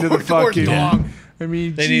Yeah, walking to the Hodor's fucking. dong. I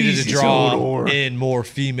mean, They needed to Jesus, draw Hodor. in more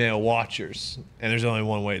female watchers, and there's only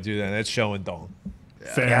one way to do that, and that's showing dong.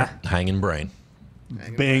 Fair. Hanging brain.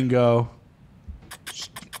 Bingo.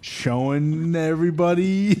 Showing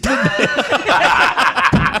everybody.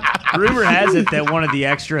 Rumor has it that one of the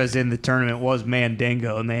extras in the tournament was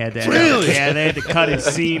Mandingo, and they had to yeah, they had to cut his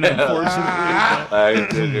scene. Unfortunately, I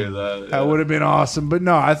did hear that. That would have been awesome. But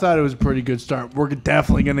no, I thought it was a pretty good start. We're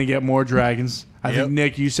definitely going to get more dragons. I think,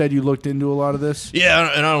 Nick, you said you looked into a lot of this. Yeah,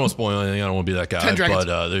 and I don't want to spoil anything. I don't want to be that guy. 10 dragons.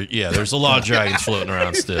 But there's a lot of dragons floating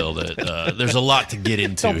around still. That there's a lot to get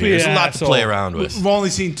into Don't here. be There's an a lot to asshole. play around with. We've only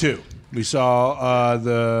seen two. We saw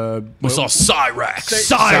We saw Cyrax.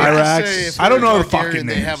 Cyrax. I don't know the fucking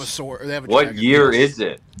They names. have a sword. They have a What dragon. year is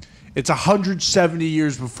it? It's 170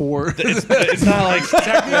 years before. It's not like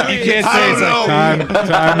technically you can't say it's like Time is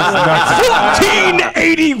nothing.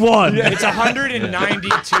 1481. It's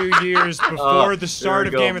 192 years before the start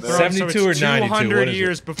of there we Game of go, Thrones. 72 so or it's 92, 200 what is it?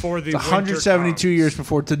 years before the 172 years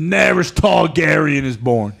before Daenerys Targaryen is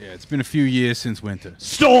born. Yeah, it's been a few years since winter.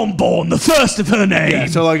 Stormborn, the first of her name. Yeah,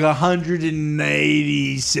 so like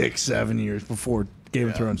 186, 7 years before Game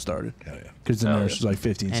of Thrones started. Because Daenerys was like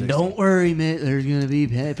 15, And 16. don't worry, Mitt, there's gonna be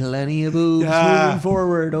plenty of boobs Yeah. moving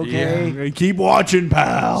forward. Okay. Yeah, keep watching,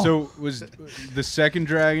 pal. So was the second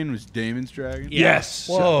dragon was Damon's dragon? yes.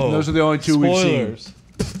 Whoa. Those are the only two we've seen. spoilers.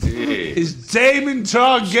 Jeez. Is Daemon Getting it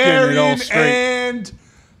all Targaryen straight. and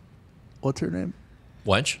what's her name?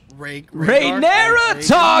 Wench? Rhaenyra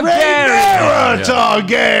Targaryen. Rhaenyra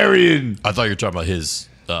Targaryen. I thought you were talking about his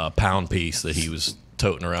pound piece that he was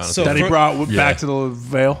toting around. So- That he For- brought Yeah. back to the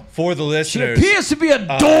Vale. For the She listeners, appears to be a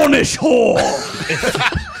Dornish whore.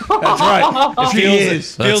 That's right. it She feels,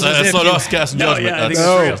 is. feels that's as if not you, us casting No, judgment. yeah, I think That's- it's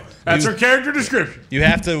No, real. that's her character description. you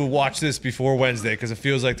have to watch this before Wednesday because it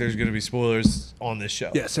feels like there's going to be spoilers on this show.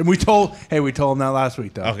 Yes, and we told him that last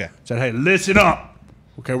week though. Okay. Said, hey, listen up.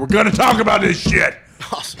 Okay, we're gonna talk about this shit.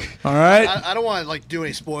 Awesome. All right. I don't want to like do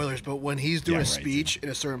any spoilers, but when he's doing a speech in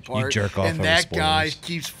a certain part, jerk off and over that guy spoilers.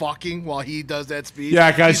 keeps fucking while he does that speech. Yeah,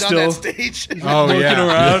 that guy's he's still- on that stage. Oh yeah.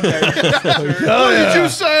 around. What did you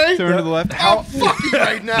say? Turn to the left. I'm fucking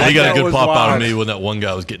right now. He got That a good was pop out wild. of me when that one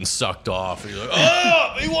guy was getting sucked off. He's like,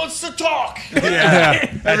 oh, he wants to talk.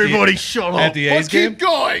 Yeah. Everybody shut At up. the Let's A's game, keep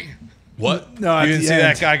going. What? No, You didn't see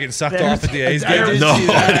that guy getting sucked off at the A's game? No,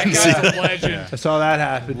 I didn't see Guy's that. a legend. I saw that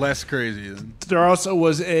happen. Less crazy than There also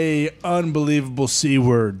was a unbelievable C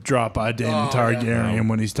word drop by Damon Targaryen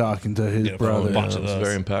when he's talking to his Yeah, brother. a bunch of It's those.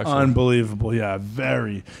 very impactful. Unbelievable. Yeah,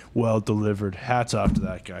 very well delivered. Hats off to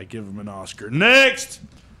that guy. Give him an Oscar. Next.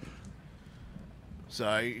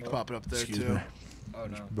 Sorry, you can pop it up there Excuse too. me. Oh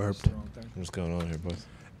no, Burped. that's the wrong thing. What's going on here, boys?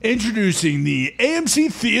 Introducing the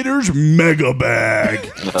AMC Theaters Mega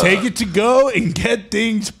Bag. Take it to go and get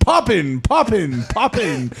things poppin'.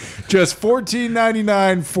 Just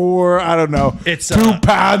 $14.99 for, I don't know, It's, 2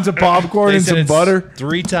 pounds of popcorn They and said some it's butter.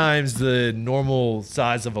 3 times the normal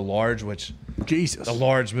size of a large, which Jesus. a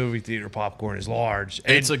large movie theater popcorn is large.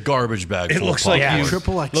 And It's a garbage bag. it full looks of like popcorn. you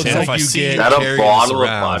Triple XL. looks And like if I you see get Is that a carrying this bottle of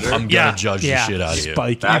around, butter? I'm gonna Yeah. judge Yeah. the shit out of you.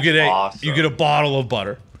 Spiky. That's awesome. you get a bottle of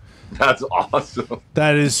butter. That's awesome.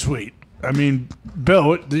 That is sweet. I mean,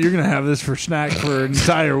 Bill, you're gonna have this for snack for an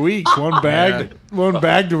entire week. One bag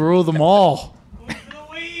to rule them all.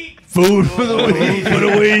 Food for the week. For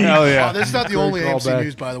the week. Hell yeah. This is not the only Great AMC callback.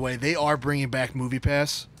 news, by the way. They are bringing back Movie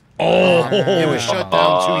Pass. Oh, It was shut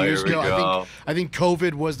down 2 Oh, years here we ago. go. I think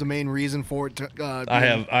COVID was the main reason for it. I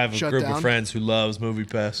have a shut group down. of friends who loves Movie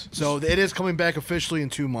Pass. So it is coming back officially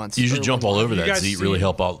in 2 months. You should Or jump 1 all month. over You that. guys Zeke see- really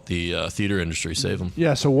help out the theater industry, save them.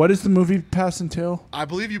 Yeah. So what does the movie pass entail? I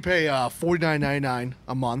believe you pay $49.99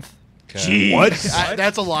 a month. What?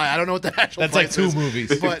 That's a lie. I don't know what the actual That's like price 2 is.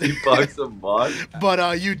 movies. But, $50 a month.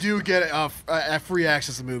 but you do get free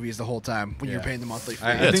access to movies the whole time when you're paying the monthly fee.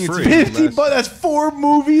 I it's think free. 50 bucks. That's 4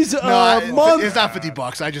 movies a month. It's not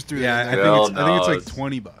 $50. I just threw Yeah, that in I there. think it's Hell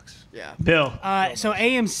like no. $20. Yeah. Bill. So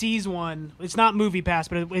AMC's one, it's not Movie Pass,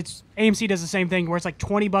 but it's AMC does the same thing where it's like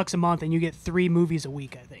 $20 a month and you get 3 movies a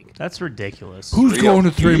week, I think. That's ridiculous. Who's going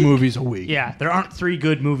to 3 movies a week? Yeah, there aren't 3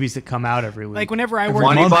 good movies that come out every week. Like whenever I worked,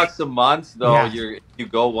 $20 a month, though. Yeah. You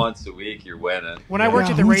go once a week, you're winning. when I worked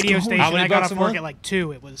Yeah, at the who's radio going? station, How many I got bucks off a work month? at like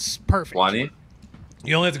 2. It was perfect. 20.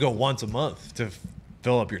 You only have to go once a month to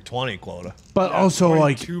fill up your 20 quota. But also,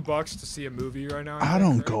 like, $2 to see a movie right now. I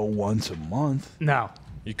don't go once a month. no.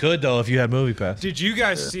 You could though if you had Movie Pass. Did you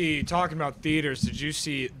guys see, talking about theaters, did you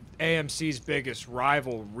see AMC's biggest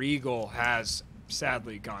rival, Regal, has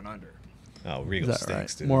sadly gone under? Oh, Regal Is that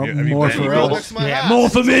stinks, right? dude. More- have you more been, for Regal us. next to my house. More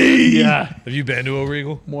for me. Yeah. Have you been to a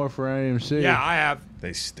Regal? More for AMC. Yeah, I have.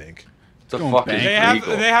 They stink. It's a Going fucking back.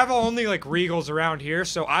 They have only like Regals around here,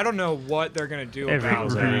 so I don't know what they're gonna do They have about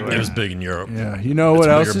Regals it. everywhere. It was big in Europe. Yeah. You know It's what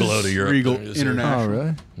bigger else is? below to Europe. Regal than it is here. International. Oh,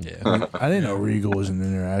 really? Yeah. I didn't know Regal was an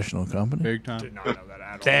international company. Big time. Did not know that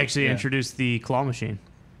at all. They actually introduced the claw machine.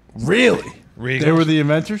 Really? Regal. They were the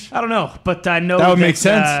inventors? I don't know, but I know That would make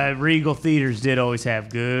sense. Regal theaters did always have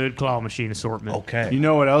good claw machine assortment. Okay. You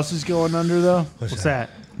know what else is going under, though? What's that?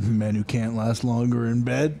 Men who can't last longer in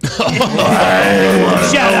bed.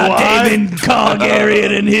 Shout out David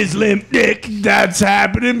Targaryen and his limp dick. That's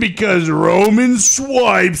happening because Roman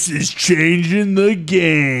Swipes is changing the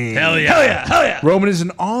game. Hell yeah. Hell yeah, hell yeah. Roman is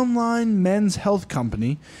an online men's health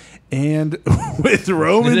company, and with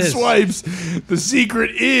Roman It is. Swipes, the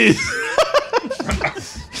secret is.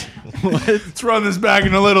 Let's run this back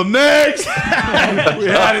in a little. Next, we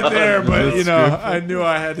had it there, but you know, I knew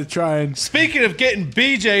I had to try and. Speaking of getting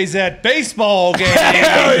BJ's at baseball games.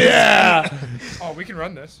 Hell yeah! Oh, we can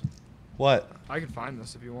run this. What? I can find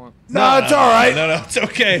this if you want. No, it's all right. No, it's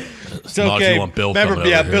okay. It's Not if okay. you want Bill Remember, coming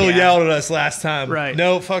yeah, over Bill here. yelled at us last time. Right.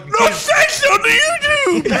 No fucking No kids. sex on the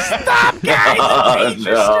YouTube.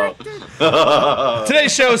 No.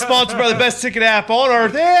 Today's show is sponsored by the best ticket app on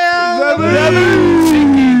earth.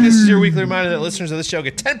 This is your weekly reminder that listeners of this show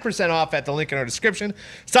get 10% off at the link in our description.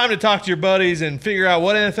 It's time to talk to your buddies and figure out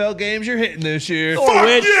what NFL games you're hitting this year. Or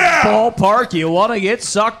which ballpark you want to get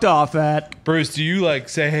sucked off at. Bruce, do you like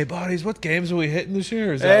say, hey, buddies, what games are we hitting this year?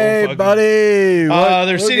 Or is that Hey, fucking- buddy.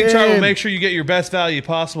 Their seating chart will make sure you get your best value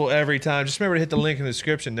possible every time. Just remember to hit the link in the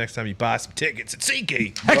description next time you buy some tickets at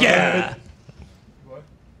SeatGeek. Heck yeah.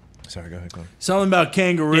 Sorry, go ahead. Something about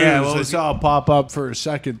kangaroos. Yeah, what I was saw it pop up for a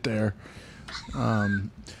second there.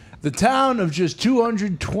 The town of just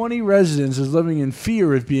 220 residents is living in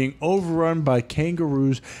fear of being overrun by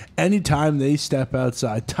kangaroos anytime they step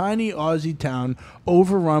outside. Tiny Aussie town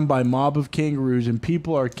overrun by mob of kangaroos, and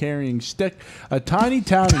people are carrying stick. A tiny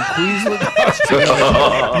town in Queensland,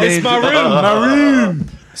 Australia. It's my room. Maroon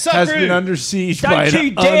Sup, has room? been under siege by Don't an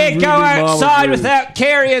you dare unruly go mob of outside roos. without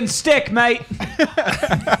carrying stick, mate.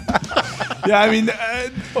 Yeah, I mean, Why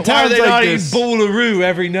are towns they like not this, eating Boolaroo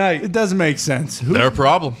every night? it doesn't make sense. Their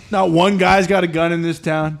problem. Not one guy's got a gun in this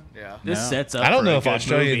town. Yeah. This No. sets up. I don't for know a if good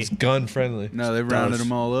Australia's movie. gun friendly. No, they rounded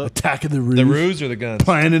them all up. Attack of the Ruse. The ruse or the guns?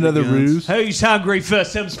 Planet of the guns. Ruse. Who's hungry for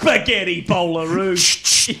some spaghetti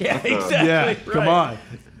Belarus? Yeah, exactly. Yeah, right. come on.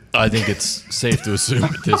 I think it's safe to assume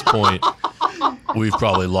at this point we've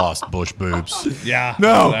probably lost Bush boobs. Yeah.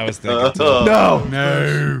 No. I was thinking. Too. No.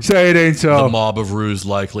 No. Say it ain't The so. mob of Ruse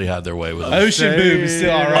likely had their way with it. Ocean boob is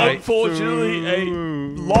still all right. Unfortunately, a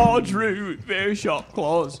large root with very sharp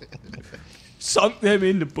claws sunk them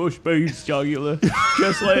into Bush Boo's jugular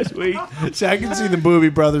just last week. See, I can see the Booby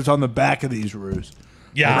Brothers on the back of these Ruse.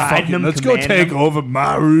 Yeah. Riding Fucking, them, let's go commanding take them. over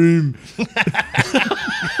my room.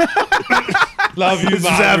 Love you, This is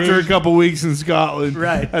my after ruse. a couple weeks in Scotland.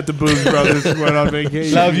 Right. At the Booby Brothers went on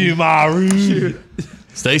vacation. Love you, my ruse.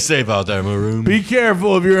 Stay safe out there, Maroon. Be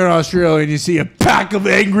careful if you're in Australia and you see a pack of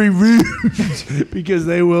angry Ruse because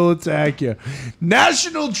they will attack you.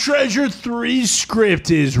 National Treasure 3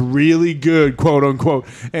 script is really good, quote unquote.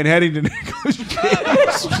 And heading to Nicolas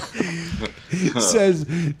Cage says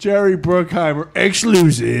Jerry Bruckheimer,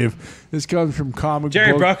 exclusive. This comes from comic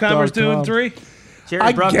Jerry Bruckheimer's doing 3? Jerry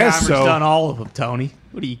I guess Bruckheimer's so. done all of them, Tony.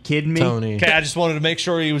 What are you kidding me? Tony. Okay, I just wanted to make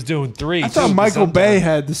sure he was doing 3. I thought Michael Bay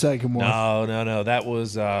had the second one. No. That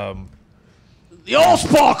was The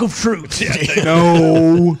Allspark of Truth.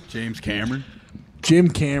 No. James Cameron. Jim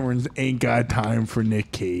Cameron's ain't got time for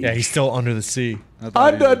Nick Cage. yeah. He's still under the sea.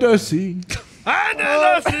 Under the sea.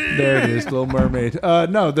 There it is, Little Mermaid.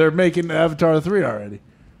 No, they're making Avatar 3 already.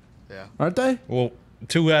 Yeah. Aren't they? Well,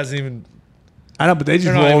 2 hasn't even. I know, but they just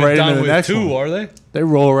They're not roll even right done into the with next 2, one. are they? They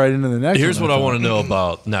roll right into the next Here's one. what I want to know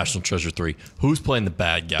about National Treasure 3. Who's playing the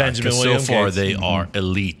bad guys? Benjamin Because so William far Gates. they are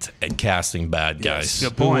elite at casting bad guys.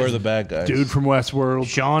 Good Who point. were the bad guys? Dude from Westworld.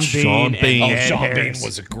 Sean Sean Bean. Bean. And Oh, Ed Sean Harris. Bean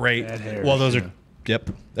was a great. Harris, Well, those are. Yep.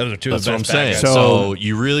 Those are 2 That's of what the I'm best saying. bad guys. So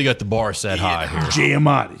you really got the bar set high here.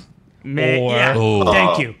 Giamatti. Man, Or- yeah. Oh.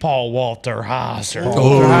 Thank you. Paul Walter Hauser.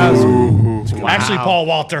 Actually, Wow. Paul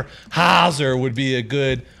Walter Hauser would be a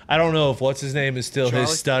good. I don't know if what's his name is still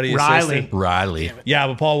his study Riley. assistant. Riley. Yeah,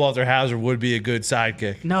 but Paul Walter Hauser would be a good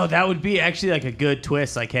sidekick. No, that would be actually like a good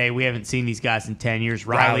twist. Like, hey, we haven't seen these guys in 10 years.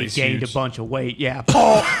 Riley Riley's gained huge. a bunch of weight. Yeah,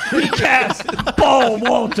 Paul. He cast Paul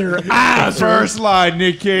Walter. First line,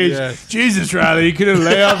 Nick Cage. Yes. Jesus, Riley, you could have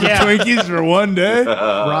laid off the Yeah. Twinkies for one day.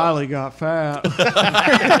 Riley got fat.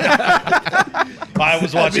 I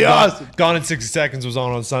was watching be Gone, awesome. Gone in 60 Seconds was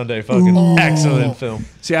on Sunday. Fucking excellent film.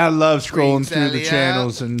 See, I love scrolling Green through the Sally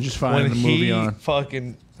channels and just finding When the movie he on.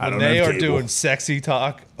 fucking when don't they have are cable. doing sexy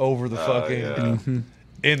talk over the fucking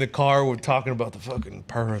in the car, we're talking about the fucking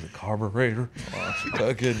purr of the carburetor.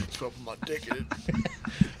 Fucking Put my dick in it.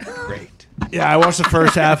 great. Yeah, I watched the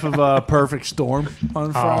first half of Perfect Storm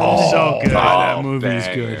on Friday. Oh, so good. God, that Oh, movie is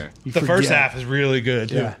banger. good. You The first forget. half is really good.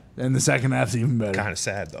 Too. Yeah, and the second half's even better. Kind of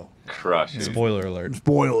sad though. Crushing. Spoiler alert.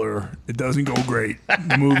 Spoiler, it doesn't go great.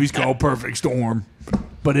 The movie's called Perfect Storm.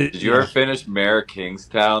 But it. Did you ever finish Mayor of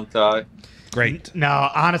Kingstown, Ty? Great. No,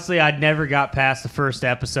 honestly, I never got past the first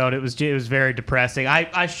episode. It was very depressing.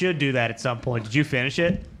 I should do that at some point. Did you finish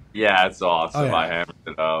it? Yeah, it's awesome. Oh, yeah. I hammered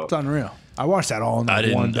it out. It's unreal. I watched that all in I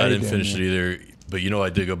one didn't. day. I didn't damn finish it near. either. But you know, I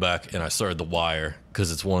did go back and I started The Wire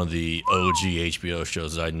because it's one of the OG HBO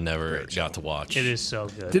shows that I never got to watch. It is so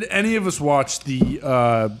good. Did any of us watch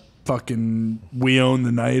the fucking We Own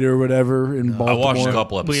the Night or whatever in I Baltimore? watched a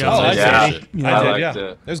couple episodes. Oh, I I didn't did. finish it. Yeah. I I did. liked Yeah,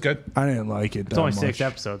 it. it was good. I didn't like it. It's only 6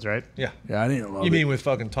 episodes, right? Yeah. Yeah, I didn't love You it. mean with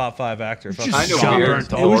fucking top 5 actor? Fucking Kind of Sean weird.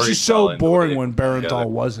 Bernthal. It was just so storytelling, the way boring they when put it together. Barenthal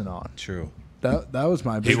wasn't on. True. That was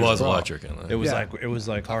my He biggest was problem. electric in that. It was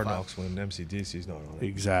Yeah. like Hard Knocks when MCDC's not on it.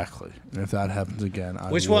 Exactly. And if that happens again,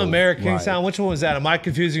 I Which will one, Mayor of riot. Kingstown? Which one was that? Am I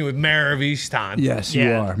confusing it with Mayor of Easttown? Yes, you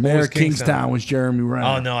Yeah. are. What Mayor was of Kingstown Kingstown? was Jeremy Renner.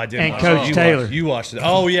 Oh no, I didn't. And watch Coach it. You Taylor. watched- You watched it.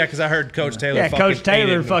 Oh yeah, because I heard Coach Taylor. Yeah, fucking Coach Taylor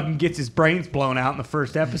hated- fucking gets his brains blown out in the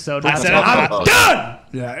first episode. I That's said, all. I'm done.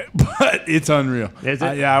 Yeah, but it's unreal. Is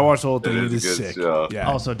it? Yeah, I watched the whole thing. It It is is a good sick. show. Yeah.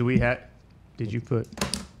 Also, did you put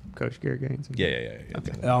Coach Gary Gaines? In? Yeah.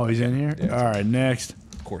 Oh, he's in here? Yeah. All right, next.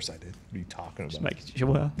 Of course I did. What are you talking Just about? making sure.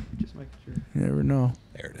 Well, just making sure. You never know.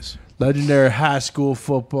 There it is. Legendary high school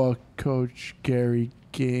football coach Gary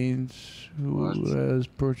Gaines, who What? was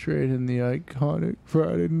portrayed in the iconic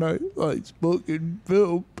Friday Night Lights book and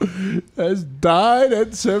film, has died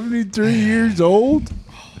at 73 years old.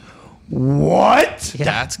 What?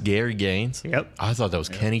 That's Gary Gaines. Yep. I thought that was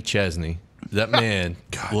Kenny Chesney. That man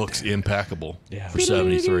looks impeccable Yeah. for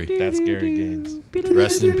 73. That's Gary Gaines.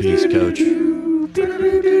 Rest in peace, Coach.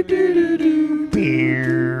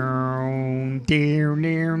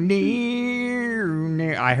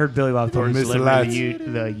 I heard Billy Bob Thornton's Mr. deliver Lads.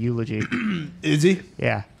 the eulogy. Is he?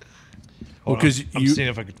 Yeah. Well, because I'm seeing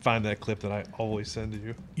if I could find that clip that I always send to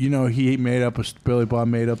you. You know, he made up Billy Bob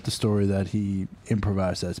made up the story that he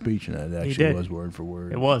improvised that speech, and it actually was word for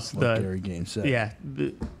word. It was what Gary Gaines said. Yeah,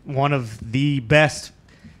 one of the best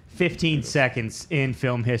 15 seconds in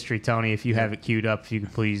film history. Tony, if you have it queued up, if you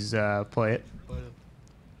could please play it.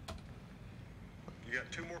 You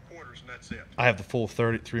got 2 more quarters, and that's it. I have the full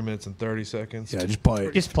 3 minutes and 30 seconds. Yeah, just play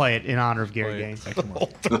it. Just play it in honor of Gary Gaines.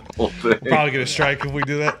 We'll probably get a strike if we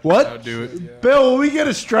do that. What? I'll do it. Bill, will we get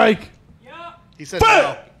a strike? He said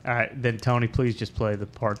no. All right, then Tony, please just play the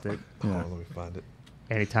part that. Hold on, let me find it.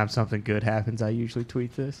 Anytime something good happens, I usually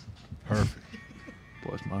tweet this. Perfect.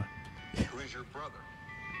 Bless my. Who is your brother?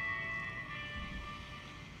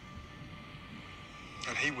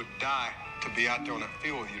 And he would die to be out there on that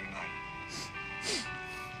field with you tonight.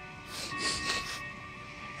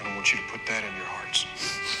 And I want you to put that in your hearts.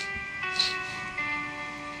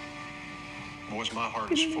 Boys, my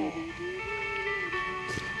heart is full.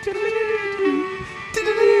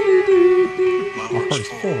 My heart is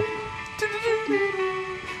full.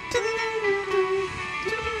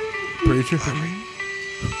 Preacher.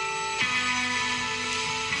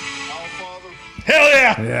 Hell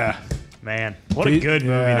yeah! Yeah. Man, what a good movie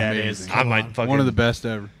that is. I might fucking One of the best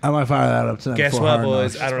ever. I might fire that up tonight. Guess before what, Hard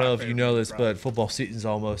boys? Knocks. I don't know if you know this, but football season's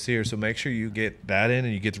almost here, so make sure you get that in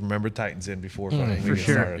and you get to Remember Titans in before fucking for we get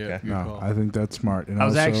sure. started, okay? Yeah. No, I think that's smart. And I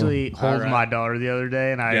was also- actually holding my daughter the other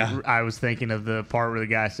day, and Yeah. I was thinking of the part where the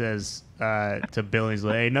guy says to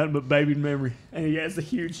Billingsley, "Hey, nothing but baby memory," and he has the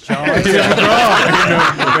huge jaw.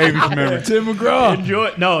 Baby remember. Tim McGraw. Enjoy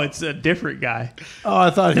it. No, it's a different guy. Oh,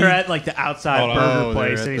 I thought he. They're at like the outside Hold on. burger Oh,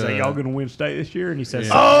 place, they're and he's at like, the- "Y'all gonna win state this year?" And he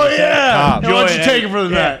says, Oh yeah. Top. Why don't you take it from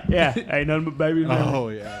the yeah, net? yeah. Ain't nothing but baby memory." Oh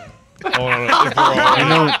yeah. Hold on, if we're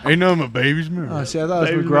all- Ain't no my baby's memory. Oh, see, I thought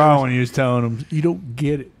it was Baby McGraw when he was telling him, "You don't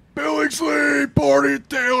get it." Billingsley, party at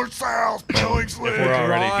Taylor's house. Billingsley. if we're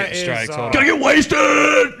already McGraw getting is, strikes, hold Gonna on. get wasted.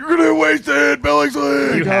 You're gonna get wasted,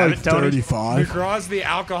 Billingsley. You have it, Tony. 35. McGraw's the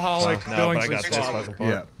alcoholic No, but I Billingsley's got this father. fucking part.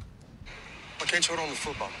 Yeah. Why can't you hold on to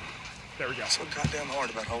football? There we go. So goddamn hard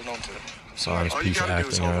about holding on to it. Honest All you piece of gotta do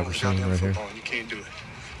is acting hold I've on ever to seen goddamn right here. football, and you can't do it.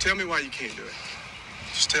 Tell me why you can't do it.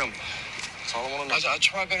 Just tell me. That's all I want to know. I'll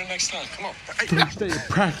try better next time. Come on.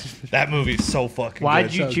 Practice. That movie is so fucking Why'd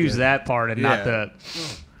good. you so choose good. that part and not Yeah. the?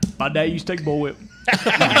 My dad used to take bullwhip.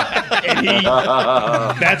 And he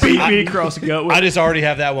That's beat me across the gut with. I just already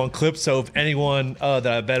have that one clipped, so if anyone that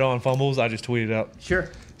I bet on fumbles, I just tweet it out. Sure.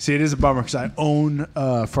 See, it is a bummer because I own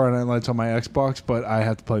Friday Night Lights on my Xbox, but I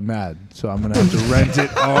have to play Madden, so I'm gonna have to rent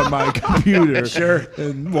it on my computer, Sure.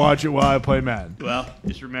 and watch it while I play Madden. Well,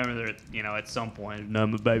 just remember that at some point, none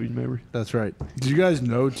but baby's memory. That's right. Did you guys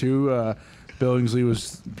know too? Billingsley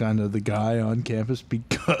was kind of the guy on campus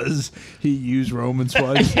because he used Roman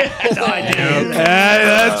swipes. I do. Hey,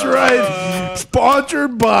 that's right.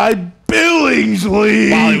 Sponsored by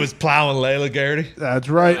Billingsley. While he was plowing Layla Garrity. That's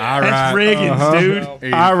right. All That's right. Riggins, dude.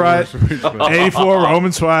 84 All right. switch. 84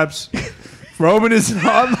 Roman swipes. Roman is an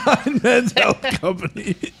online men's health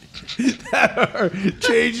company that are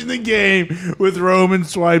changing the game with Roman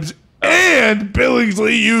swipes, and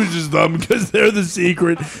Billingsley uses them because they're the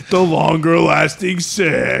secret to longer lasting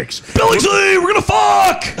sex. Billingsley, we're gonna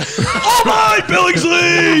fuck! All right,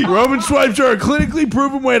 Billingsley! Roman swipes are a clinically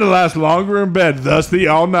proven way to last longer in bed, thus the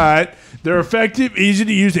all night. They're effective, easy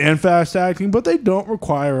to use, and fast acting, but they don't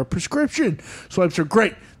require a prescription. Swipes are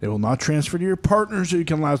great. They will not transfer to your partner, so you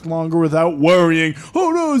can last longer without worrying. Oh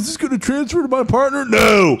no, is this going to transfer to my partner?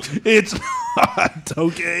 No, it's not.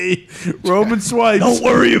 Okay. Roman swipes. Don't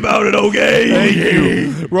worry about it, okay? Thank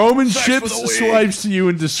you. Roman ships swipes to you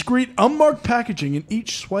in discreet, unmarked packaging, and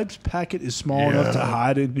each swipes packet is small enough to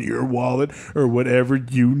hide in your wallet or whatever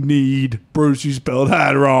you need. Bruce, you spelled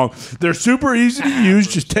hide wrong. They're super easy to use.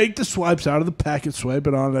 Just take the swipes out of the packet, swipe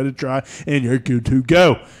it on, let it dry, and you're good to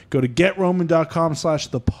go. Go to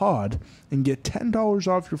getroman.com/thepod and get $10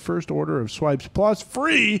 off your first order of swipes plus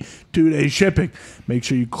free 2-day shipping. Make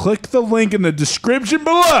sure you click the link in the description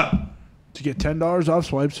below to get $10 off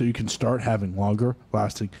swipes so you can start having longer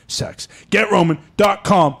lasting sex.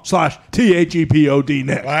 GetRoman.com/THEPOD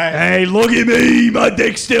next. Hey, look at me. My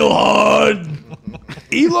dick's still hard.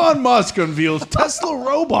 Elon Musk unveils Tesla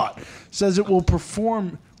robot, says it will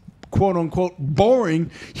perform quote unquote boring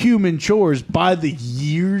human chores by the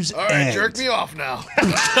year's All right, end. jerk me off now. All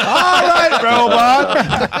right,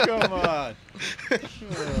 robot. Come on.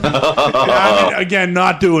 I mean, again,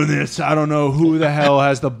 not doing this. I don't know who the hell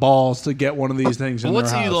has the balls to get one of these things in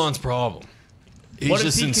What's their house. Elon's problem? He's What if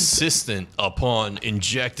just he can- insistent upon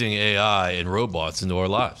injecting AI and robots into our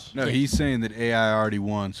lives. No, he's saying that AI already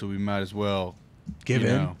won, so we might as well Give you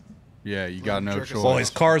in? know, Yeah, you got no choice. Well, his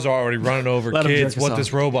cars are already running over Let him kids. jerk us What off.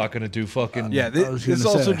 this robot gonna do? Fucking Yeah, I was this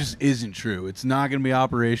gonna also say. just isn't true. It's not going to be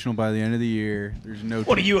operational by the end of the year. There's no.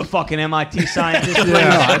 What are you, a fucking MIT scientist?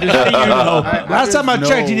 Yeah. Last time I no-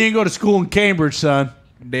 checked, you didn't go to school in Cambridge, son.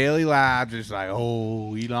 Daily lives just like,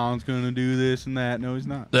 oh, Elon's going to do this and that. No, he's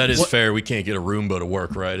not. That is fair. We can't get a Roomba to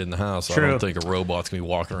work right in the house. I True. don't think a robot's gonna be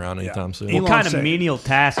walking around anytime soon. What Elon kind of said- menial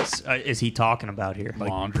tasks is he talking about here?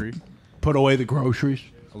 Laundry. Put away the groceries.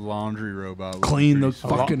 A laundry robot. would Clean be the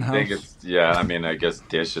pretty fucking I think house. it's I mean, I guess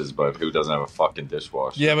dishes, but who doesn't have a fucking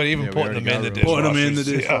dishwasher? yeah, but even we putting already them in got the rid dishwasher. Put them in the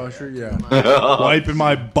dishwasher, yeah. Wiping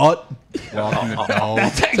my butt. walking the dog.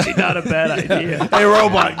 That's actually not a bad idea. Hey,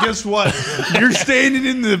 robot, guess what? You're standing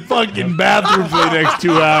in the fucking bathroom for the next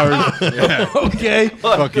 2 hours. Okay?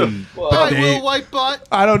 fucking I bidet. will white butt.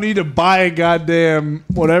 I don't need to buy a goddamn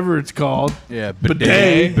whatever it's called. Yeah,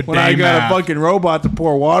 Bidet. When I got a fucking robot to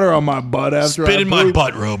pour water on my butt after Spit I in my poop.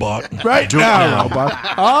 butt, robot. Right Do it now,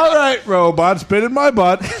 robot. All right, robot, spit in my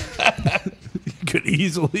butt. You could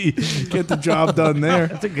easily get the job done there.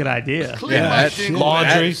 That's a good idea. Clean my jingle.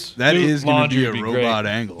 Laundry. That Dude, is going to laundry be a would be robot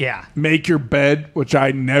great. angle. Yeah. Make your bed, which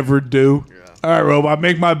I never do. All right, robot,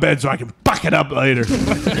 make my bed so I can fuck it up later. Don't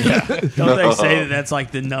they say that that's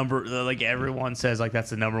like the number, like everyone says, like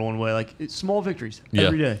that's the number one way? Like it's small victories Yeah.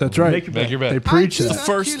 every day. That's right. Make your Make bed. your They bed. preach I that. just-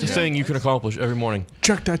 First Kidding. thing you can accomplish every morning.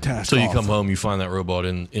 Check that task So you off. come home, you find that robot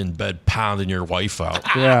in bed pounding your wife out.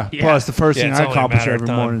 Yeah. Yeah. Plus, the first Yeah, thing it's I only a accomplish matter of every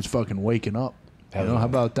time. morning is fucking waking up. You know, how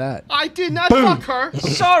about that? I did not Boom. fuck her.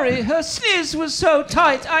 Sorry, her sniz was so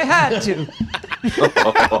tight, I had to.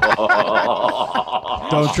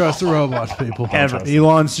 Don't trust the robots, people. Ever.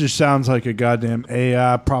 Elon just sounds like a goddamn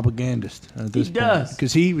AI propagandist at this point. does.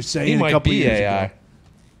 Because he was saying He a might couple be years AI. ago.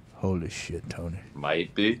 Holy shit, Tony.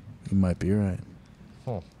 Might be. You might be right.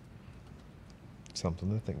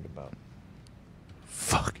 Something to think about.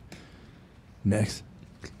 Fuck. Next.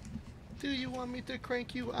 Do you want me to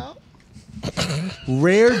crank you out?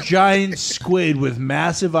 Rare giant squid with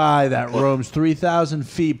massive eye that roams 3,000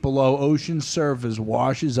 feet below ocean surface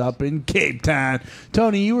washes up in Cape Town.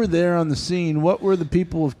 Tony, you were there on the scene. What were the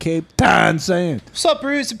people of Cape Town saying? What's up,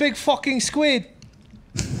 bro? It's a big fucking squid.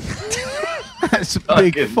 That's a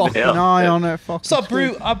big Fucking fucking nailed eye it. on that fucking. What's up,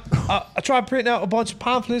 squid. bro? I tried printing out a bunch of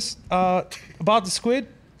pamphlets about the squid.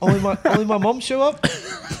 Only my mom show up.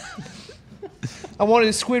 I wanted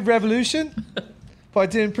a squid revolution, but I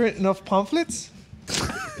didn't print enough pamphlets.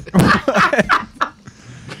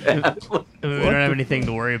 We don't have anything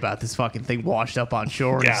to worry about. This fucking thing washed up on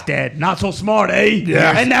shore and it's dead. Not so smart, eh?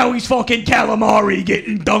 Yeah. And now he's fucking calamari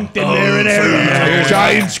getting dunked in there and everything.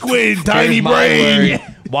 Giant squid, tiny Here's my brain. worry.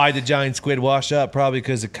 Why did giant squid wash up? Probably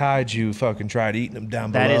because the kaiju fucking tried eating them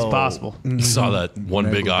down below. That is possible. You saw that one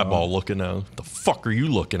big Never eyeball looking out. The fuck are you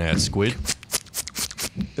looking at, squid?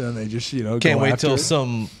 And they just, Can't go wait after till it.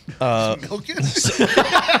 some. Okay.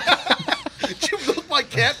 You look like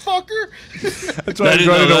cat fucker. That's why he's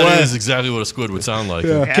running That away. is exactly what a squid would sound like.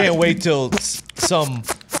 Yeah. Can't wait till some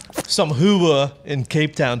hooah in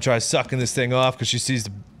Cape Town tries sucking this thing off because she sees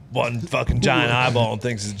the one fucking giant eyeball and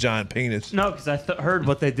thinks it's a giant penis. No, because I heard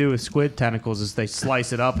what they do with squid tentacles is they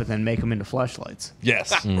slice it up and then make them into fleshlights.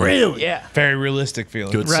 Yes. Really? Yeah. Very realistic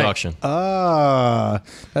feeling. Good Right. suction. Ah,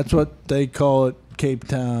 that's what they call it, Cape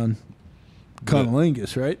Town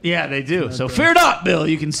cunnilingus, right? Yeah, they do. So fear not, Bill.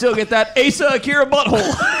 You can still get that Asa Akira butthole.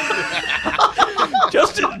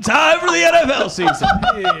 Just in time for the NFL season.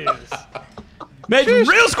 Yes. Made from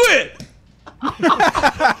real squid.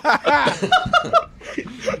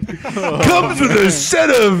 Comes with a set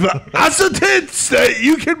of acetates that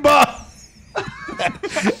you can buy.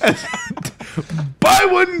 Buy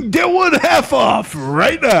one, get one half off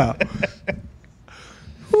right now.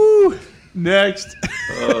 Woo. Next.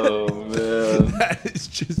 Oh man. That is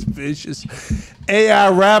just vicious. AI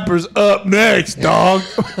rappers up next, dog.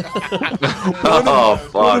 Oh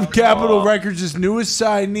fuck. One of Capitol Records' newest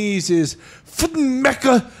signees is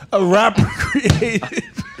Mecca, a rapper created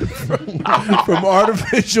from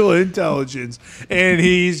artificial intelligence. And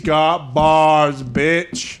he's got bars,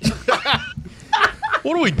 bitch.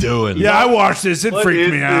 What are we doing? Yeah, I watched this. It What freaked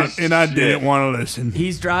is me out, this and I shit? didn't want to listen.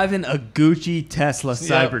 He's driving a Gucci Tesla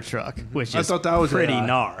Cybertruck, which I is thought that was pretty AI.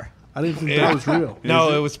 gnar. I didn't think that was real.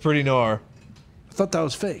 No, it was pretty gnar. I thought that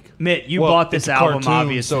was fake. Mitt, you Well, bought this it's a album, cartoon,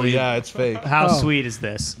 obviously. So yeah, it's fake. How Oh. sweet is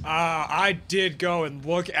this? I did go and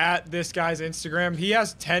look at this guy's Instagram. He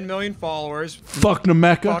has 10 million followers. Fuck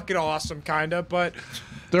Mecca. Fucking awesome, kind of. But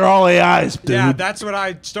They're all AIs, dude. yeah, that's what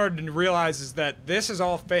I started to realize is that this is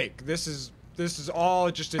all fake. This is This is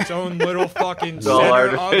all just its own little fucking It's all center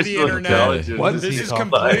of the artificial internet. intelligence. What This is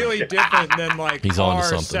talking completely different than like He's onto our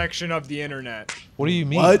something. section of the internet. What do you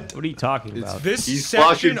mean? What? What are you talking about? This He's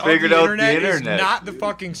section fucking of figured the out the internet is internet. not the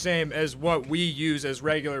fucking same as what we use as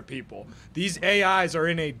regular people. These AIs are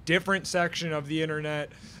in a different section of the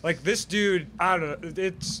internet. Like this dude, I don't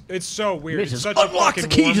know. It's so weird. It's such a Unlock fucking the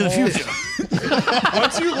key to the wormhole. future.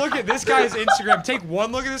 Once you look at this guy's Instagram, take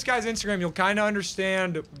one look at this guy's Instagram, you'll kind of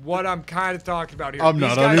understand what I'm kind of talking about here. I'm These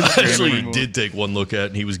not on guys- Instagram Actually, anymore. did take one look at,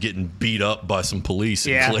 and he was getting beat up by some police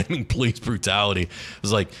and Yeah. claiming police brutality. It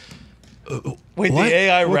was like, Wait, What? the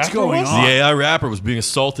AI What's rapper going was? on? the AI rapper was being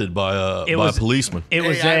assaulted by It a was- policeman. It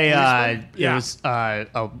was AI a, policeman?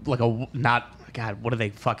 it was like a not. God, what are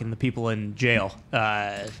they fucking the people in jail?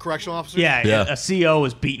 Correctional officer. Yeah, Yeah. a CO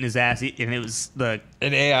was beating his ass, and it was the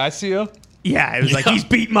An AI CEO? yeah. It was like he's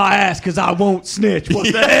beating my ass because I won't snitch. What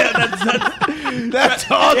the hell? That's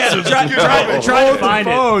awesome. Yeah, try to find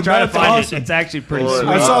phone. it. Try to That's find awesome. it. It's actually pretty Boy, sweet.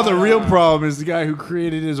 I saw Wow. the real problem is the guy who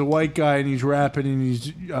created it is a white guy and he's rapping and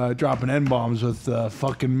he's dropping N-bombs with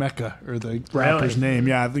fucking Mecca or the rapper's name.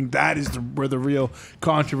 Yeah, I think that is where the real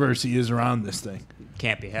controversy is around this thing.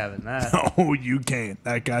 Can't be having that. Oh, you can't.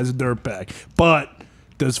 That guy's a dirtbag. But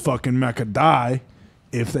does fucking Mecca die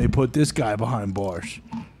if they put this guy behind bars?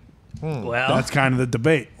 Well, That's kind of the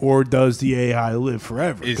debate. Or does the AI live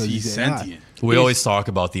forever? Is 'Cause he he's AI. sentient? We always talk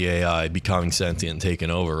about the AI becoming sentient and taking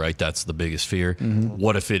over, right? That's the biggest fear.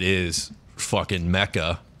 What if it is fucking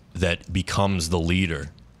Mecca that becomes the leader?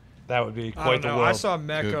 That would be I quite don't the know. world. I saw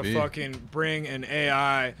Mecca Could be. fucking bring an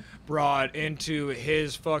AI broad into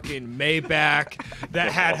his fucking Maybach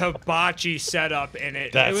that had hibachi set up in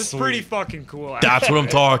it. That's it was pretty sweet. fucking cool. That's what I'm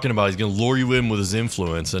talking about. He's going to lure you in with his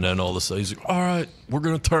influence, and then all of a sudden he's like, all right, we're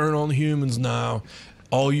going to turn on the humans now.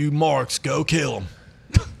 All you marks, go kill them.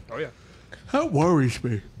 Oh yeah. That worries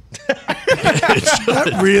me.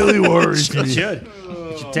 That really worries it me. should.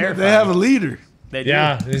 It should terrify. They have a you. leader. They do.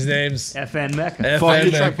 Yeah, his name's FN Mecca. FN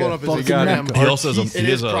Fucking Try to pull it Mecca. up his Fucking Instagram. Mecca. He also has It he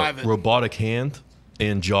has is a private. robotic hand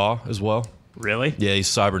and jaw as well. Really? Yeah, he's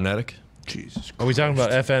cybernetic. Jesus. Are we talking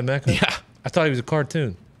about FN Mecca? Yeah. I thought he was a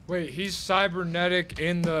cartoon. Wait, he's cybernetic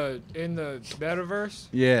in the metaverse?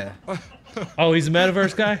 Yeah. Oh, he's a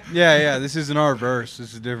metaverse guy? Yeah. This isn't our verse. This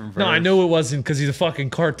is a different verse. No, I know it wasn't because he's a fucking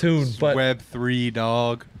cartoon, but Web 3,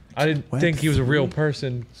 dog. I didn't think he was a real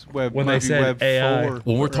person Web, when they maybe said Web AI. 4.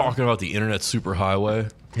 When we're talking about the internet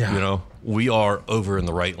superhighway, Yeah. you know, we are over in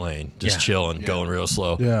the right lane, just Yeah. chilling, going real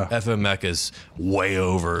slow. Yeah. FM Mecca's way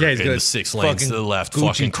over Yeah, he's in got the 6 lanes to fucking the left, Gucci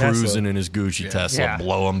fucking Tesla. cruising in his Gucci Tesla, Yeah.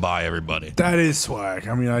 blowing by everybody. That is swag.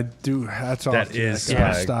 I mean, I do. Hats off That to is that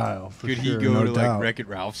guy's swag. style. For Could sure, he go no to doubt. like Wreck-It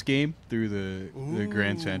Ralph's game through the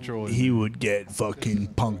Grand Central? And He would get fucking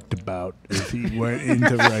punked about if he went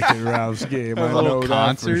into Wreck-It Ralph's game. I have a little know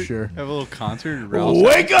concert. that for sure. Have a little concert at Ralph's.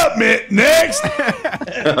 Wake up, Mitt. Next.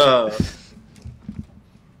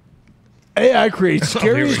 AI creates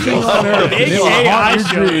scariest thing on earth. Big They will AI haunt your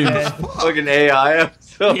show, dreams. man. Fucking AI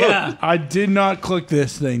episode. Yeah. I did not click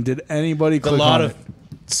this thing. Did anybody A click lot on of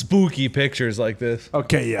spooky pictures like this. it?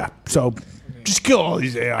 Okay, yeah. So just kill all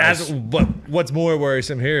these AIs. But what's more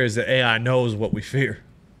worrisome here is that AI knows what we fear.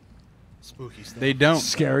 Spooky stuff. They don't.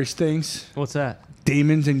 Scariest things. What's that?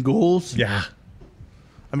 Demons and ghouls. Yeah.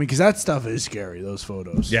 I mean, because that stuff is scary, those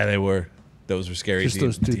photos. Yeah, they were. Those were scary Just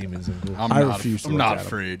those two. demons and ghouls. I'm I not, refuse to I'm look not at 'em.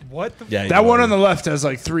 afraid. What the Yeah, That one on the left has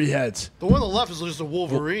like 3 heads. The one on the left is just a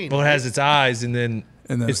Wolverine. Well, it has its eyes and then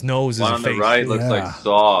And then its nose is One a on the face. right looks Yeah. like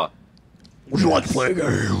Saw. Would you like to play a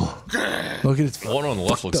game? Look at its. The one on the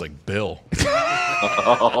left looks like Bill.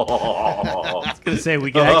 Oh. I was gonna say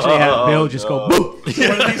we could actually have Bill just go boop.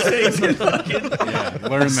 One of these things and fucking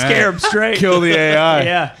Learn scare him straight. Kill the AI.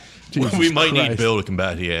 Yeah. Jesus We might need Christ. Bill to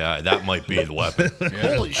combat the AI. That might be the weapon.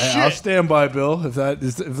 Holy Hey, I'll shit. stand by Bill if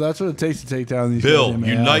that's what it takes to take down these. Bill,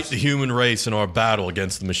 goddamn unite AIs. the human race in our battle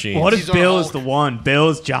against the machines. What if He's our Bill is Hulk. the one? Bill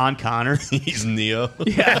is John Connor. He's Neo.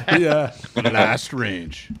 Yeah. Yeah. Last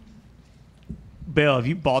range. Bill, have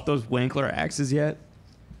you bought those Winkler axes yet?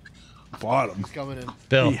 Bought him. Coming in.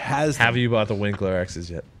 Bill, He has have them. you bought the Winkler X's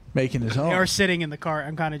yet? Making his They own. are sitting in the cart.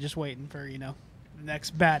 I'm kind of just waiting for the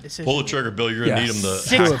next bad decision. Pull the trigger, Bill. You're going to Yeah. need him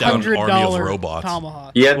to hack down an army of $600 robots.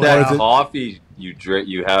 tomahawk. He had What that is it? coffee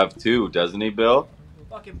you have too, doesn't he, Bill?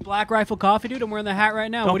 Fucking Black Rifle Coffee, dude. I'm wearing the hat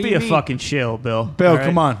right now. Don't what do be you a mean? fucking chill, Bill. Bill, All right?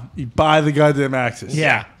 come on. You buy the goddamn axes.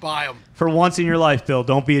 Yeah. Buy them. For once in your life, Bill,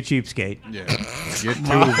 don't be a cheapskate. Yeah. Get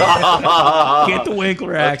 2 of them. Get the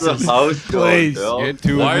Winkler That's a axes. house Please. Bill. Get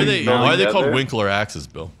 2 Why of are them. they called together? Winkler axes,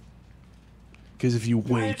 Bill? Because if you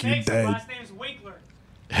wink, you're dead. name's Winkler.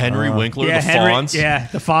 Henry Winkler, Yeah, the Henry. Fonz. Yeah,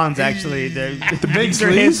 the Fawns actually. The big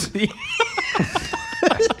sleeves.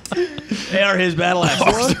 They are his battle axe.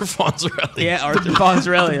 Arthur Fonzarelli. Yeah, Arthur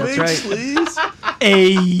Fonzarelli. That's right. Sleeves.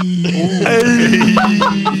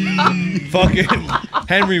 Fucking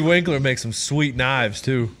Henry Winkler makes some sweet knives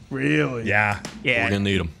too. Really? Yeah, Yeah. We're gonna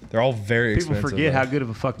need him. they're all very People expensive. forget how good of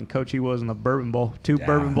a fucking coach he was in the Bourbon Bowl. 2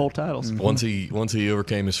 Bourbon Bowl titles. Once he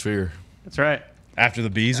overcame his fear. That's right. After the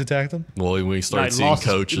bees attacked them. Well, when he started He seeing lost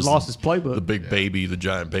coaches, His, lost his playbook. the big baby, the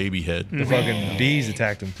giant baby head. The fucking bees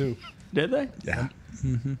attacked him too. Did they? Yeah.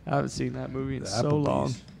 I haven't seen that movie in so Applebee's.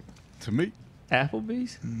 long. To me.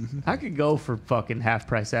 Applebee's? I could go for fucking half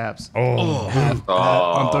price apps.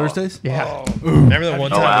 On Thursdays? Yeah. Remember that one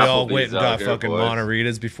No time we all Applebee's went and out got here, fucking boys.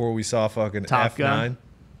 Monteritas before we saw fucking Top F9? Gun?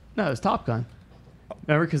 No, it was Top Gun.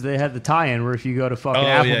 Remember, because they had the tie-in where if you go to fucking Oh,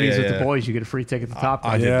 yeah, Applebee's yeah, with yeah. the boys, you get a free ticket to Top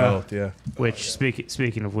Gun. I did Yeah. both, yeah. Which,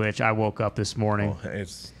 speaking of which, I woke up this morning. Oh,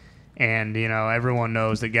 it's And, you know, everyone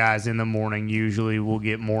knows that guys in the morning usually will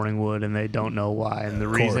get morning wood and they don't know why. And the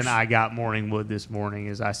reason I got morning wood this morning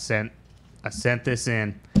is I sent this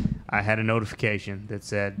in. I had a notification that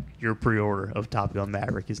said your pre-order of Top Gun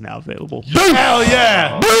Maverick is now available. Hell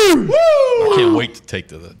yeah! I can't wait to take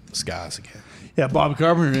to the skies again. Yeah, Bob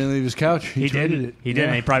Carpenter didn't leave his couch. He traded didn't. it. He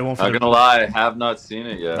didn't. Yeah. He probably won't. Not gonna lie, I have not seen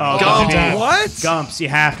it yet. Oh, Gump, man. what? Gumps, you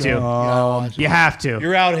have to. You have to.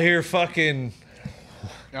 You're out here fucking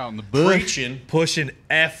Out in the bush. pushing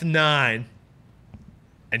F9,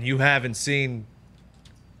 and you haven't seen.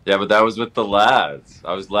 Yeah, but that was with the lads.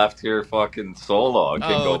 I was left here fucking solo. I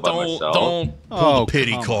couldn't go by myself. don't pull Oh, the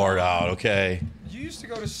pity come card out, okay? You used to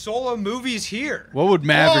go to solo movies here. What would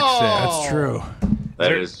Maverick say? That's true.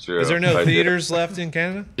 That is true. Is there no I did- theaters left in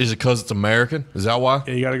Canada? Is it because it's American? Is that why?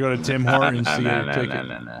 Yeah, you got to go to Tim Hortons to Nah, get a nah, ticket.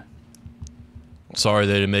 nah, nah. Sorry,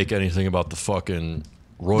 they didn't make anything about the fucking The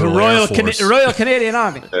Royal, Royal, Air Force. Royal Canadian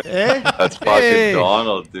Army. That's fucking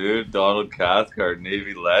Donald, dude. Donald Cathcart,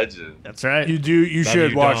 Navy legend. That's right. You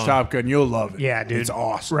should you watch don't. Top Gun. You'll love it. Yeah, dude. It's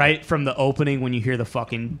awesome. Right from the opening when you hear the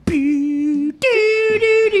fucking.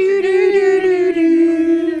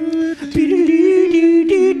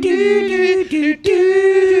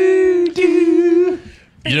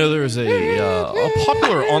 You know, there's a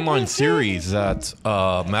popular online series that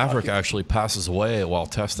Maverick actually passes away while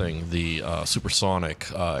testing the supersonic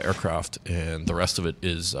aircraft, and the rest of it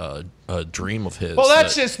is a dream of his. Well,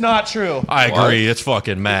 that's that- just not true. I agree. It's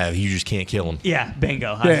fucking Mav. You just can't kill him. Yeah,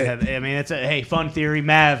 bingo. Yeah. I mean, it's a fun theory.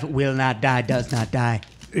 Mav will not die, does not die.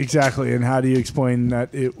 Exactly. And how do you explain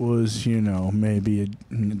that it was, maybe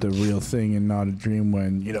the real thing and not a dream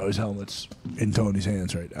when, his helmet's in Tony's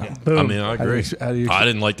hands right now? Boom. I mean, I agree. How do you I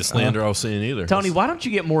didn't like the slander I was seeing either. Tony, why don't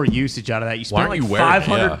you get more usage out of that? You Why spent aren't like you wearing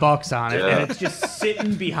it? $500 on it, Yeah. and it's just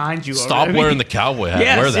sitting behind you. Stop I mean, wearing the cowboy hat.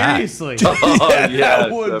 Yeah, Wear that. seriously. Oh, yes,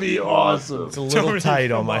 would that'd be awesome. It's a little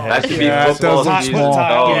tight on my That head. should be Yeah, it football does look season. small.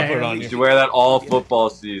 Oh, Yeah, put it on you you. should wear that all football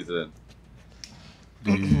season.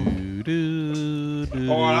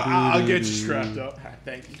 I'll get you strapped up.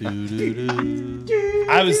 Thank you.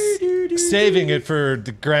 I was saving it for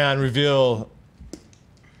the grand reveal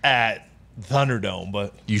at Thunderdome,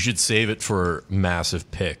 but You should save it for massive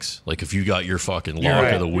picks. Like if you got your fucking lock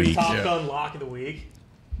right. of the week. Top Gun lock of the week.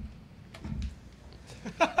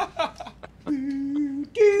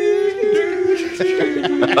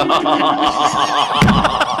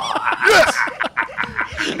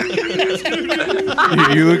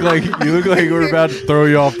 You look like we're about to throw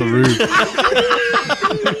you off the roof.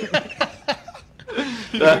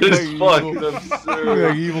 That is fucking You look absurd.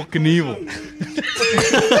 like Evil Knievel.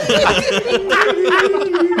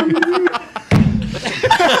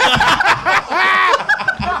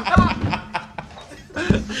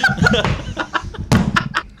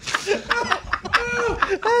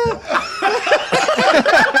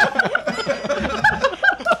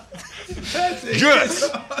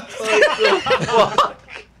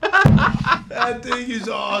 That thing is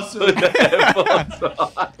awesome. Anything.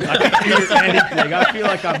 I feel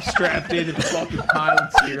like I'm strapped into the fucking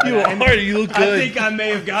pilot seat right now. And you look I think I may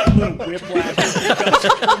have got a little whiplash.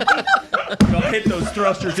 I'll hit those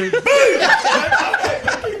thrusters. And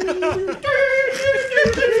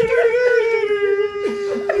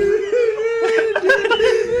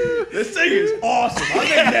this thing is awesome. I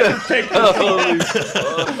may never take this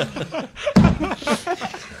off.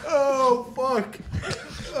 Oh, fuck.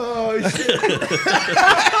 Oh, shit.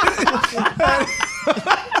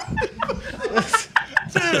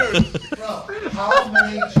 How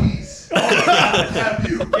many G's?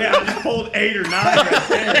 Yeah, I just pulled 8 or 9 right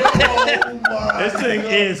there. Oh my This thing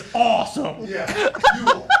is awesome. Yeah,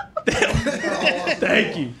 you.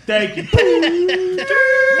 Thank you. Thank you.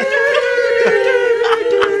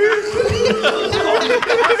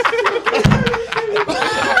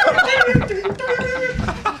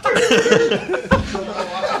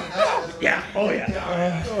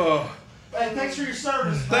 for your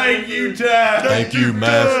service. Thank you, Tab. Thank you,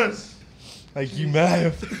 Mav. Like you,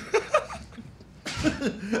 Mav.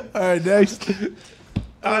 All right, next.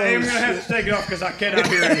 I am gonna have to take it off because I cannot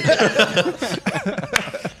hear anything.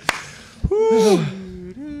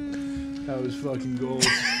 That was fucking gold.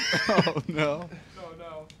 Oh no.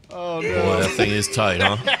 Oh no. Boy, that thing is tight,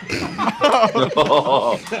 huh?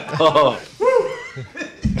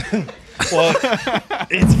 Well,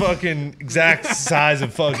 it's fucking exact size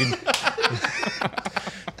of fucking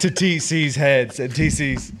to TC's heads and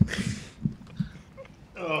TC's.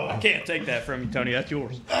 Oh, I can't take that from you, Tony. That's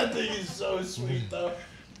yours. That thing is so sweet, though.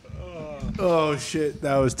 Oh shit,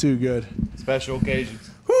 that was too good. Special occasions.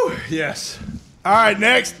 Whew, yes. All right,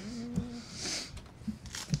 next.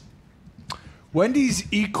 Wendy's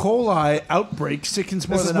E. coli outbreak sickens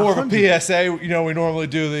more This is than more of 100. a PSA. You know, we normally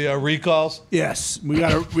do the recalls. Yes, we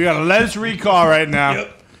got a lettuce recall right now.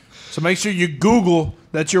 Yep. So make sure you Google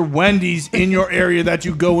that your Wendy's in your area that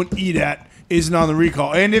you go and eat at isn't on the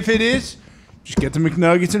recall. And if it is, just get the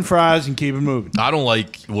McNuggets and fries and keep it moving. I don't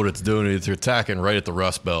like what it's doing. It's attacking right at the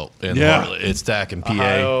Rust Belt. And Yeah. it's attacking PA,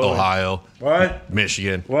 Ohio. Ohio, What?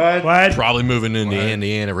 Michigan. What? Probably moving into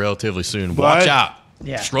Indiana relatively soon. What? Watch out.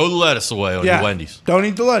 Yeah. Just throw the lettuce away on your Wendy's. Don't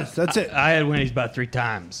eat the lettuce. That's it. I had Wendy's about 3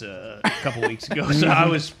 times a couple weeks ago, so I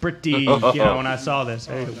was pretty, you know, when I saw this.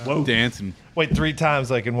 Hey, whoa. Dancing. Wait, 3 times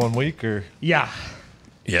like in 1 week, or Yeah.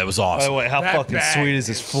 Yeah, it was by awesome. the way, how That fucking bag sweet is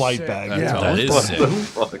this is flight sick. bag? Yeah. That is sick.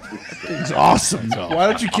 It's awesome. Why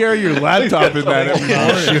don't you carry your laptop in that every I'm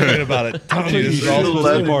morning? thinking about it. Telling you, this is all supposed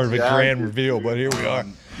to be part of a Jacket. grand reveal, but here we are.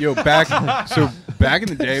 Yo, back in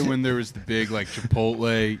the day when there was the big like Chipotle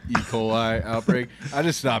E. coli outbreak, I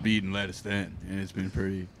just stopped eating lettuce then, and it's been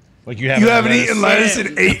pretty. Like you You haven't had eaten lettuce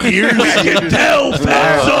in 8 years? I can tell,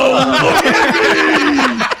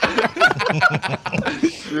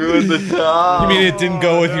 True at the top. You mean it didn't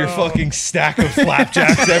go with your fucking stack of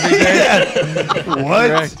flapjacks every day? What?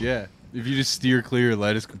 Correct, yeah. If you just steer clear of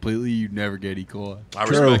lettuce completely, you'd never get E. coli. I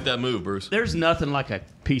respect that move, Bruce. There's nothing like a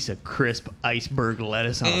piece of crisp iceberg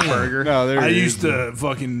lettuce on a burger. No, there I it used is. to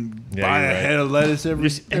fucking Yeah, buy you're a right. head of lettuce every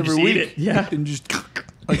Just week. eat it. Yeah. And just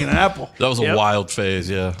like an apple. That was a Yep. wild phase,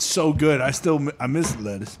 yeah. So good. I miss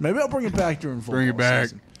lettuce. Maybe I'll bring it back during football Bring it back.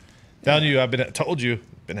 season. Telling you, told you,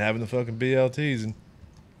 been having the fucking BLTs and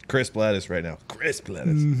crisp lettuce right now. Crisp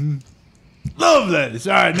lettuce. Love lettuce.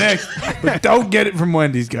 All right, next. But don't get it from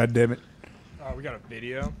Wendy's, goddammit. Oh, we got a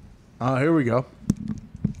video. Oh, here we go.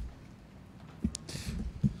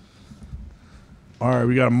 All right,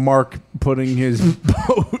 we got Mark putting his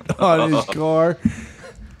boat on his car.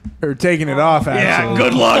 Or taking it off, actually. Yeah,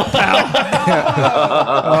 good luck, pal.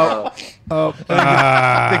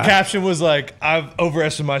 The caption was like, I've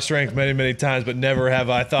overestimated my strength many, many times, but never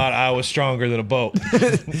have I thought I was stronger than a boat.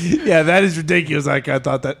 Yeah, that is ridiculous. Like, I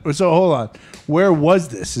thought that. So, hold on. Where was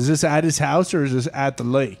this? Is this at his house or is this at the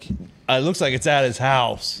lake? It looks like it's at his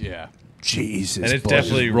house. Yeah. Jesus. And it's boy.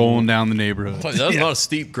 definitely Rolling down the neighborhood. That was not a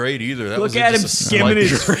steep grade either. That Look was at him just a skimming slight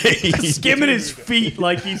his grade. skimming his feet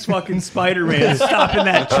like he's fucking Spider-Man, stopping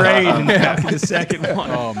that train and back to the second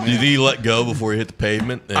one. Oh man. Did he let go before he hit the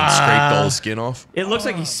pavement and scraped all the skin off? It looks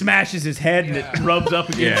like he smashes his head and it rubs up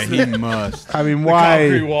Yeah, against he the must. I mean,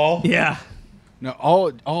 concrete why? wall. yeah. No, all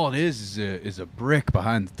it is a brick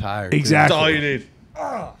behind the tire. too. Exactly. That's all you need.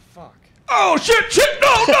 Oh shit!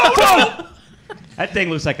 No! That thing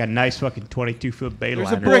looks like a nice fucking 22-foot Bayliner.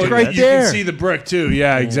 There's a brick Well, right you there. can see the brick, too.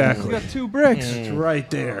 Yeah, exactly. You got 2 bricks. It's right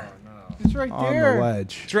there It's right on there. the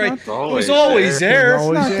ledge. It's right. It's It always was always there.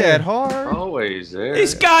 Always Not there. that hard. Always there.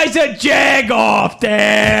 This guy's a jag-off,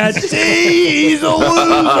 Dad. See, he's a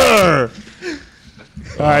loser.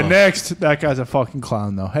 All right, next. That guy's a fucking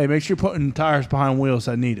clown, though. Hey, make sure you're putting tires behind wheels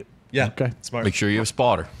that need it. Yeah. Okay. Smart. Make sure you have a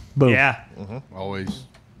spotter. Boom. Yeah. Always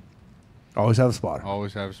Always have a spotter.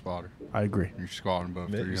 have a spotter. I agree. You're squatting above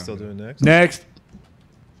Mitt, 300. you still doing next? Next.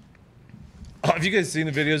 Oh, have you guys seen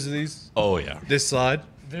the videos of these? Oh, yeah. This slide?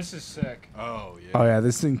 This is sick. Oh yeah. Oh, yeah,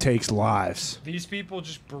 this thing takes lives. These people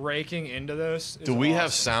just breaking into this. Is Do we have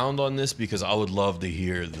awesome. sound on this? Because I would love to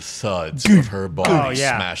hear the thuds of her body Oh,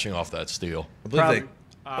 yeah. smashing off that steel. I believe Probably-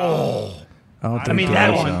 they. I don't think I mean, there that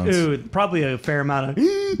are one, sounds. ooh, probably a fair amount of.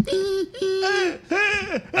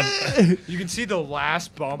 You can see the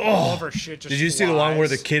last bump. All of her shit just. Did you see the one where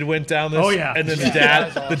the flies. kid went down this? Oh, yeah. And then Yeah.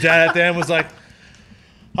 the dad at the end was like,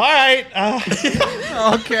 "All right,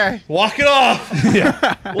 Okay. walk it off."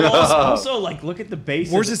 Well, also, like, look at the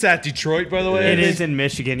base. Where's of this at? Detroit, by the way. It is in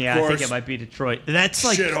Michigan. Yeah, I think course. it might be Detroit. That's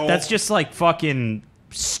like Shithole. that's just like fucking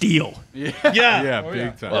steel. Yeah. Yeah, big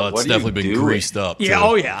yeah. time. Well, what it's are you definitely been doing? greased up. Yeah. too.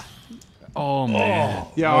 Oh yeah. Oh man.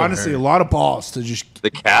 Yeah, honestly, a lot of balls to just.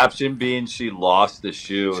 The caption being she lost the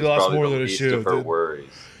shoe. She is lost probably more the than a least shoe, of her dude. worries.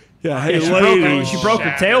 Yeah, Yeah, hey, she ladies. broke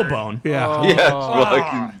her tailbone. Yeah. Yeah,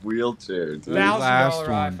 fucking wheelchair. Dude. Last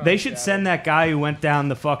one. They should send that guy who went down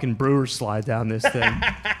the fucking brewer slide down this thing.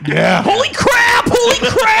 Yeah. Holy crap!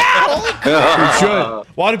 Holy crap! We should.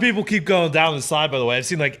 Why do people keep going down the slide? By the way, I've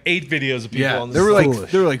seen like 8 videos of people Yeah, on the there were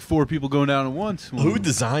slide. like 4 people going down at once. Who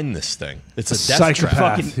designed this thing? It's a death Psychopath.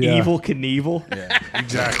 trap. Fucking Yeah. evil Knievel. Yeah.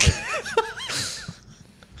 Exactly.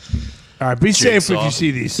 All right, be safe if Jigsaw. you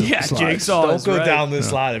see these. Yeah, slides. Jigsaw Don't is go right. down this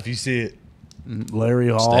slide if you see it. Larry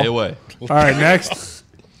Hall. Stay away. All right, next.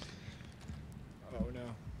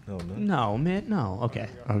 No, man, no. Okay.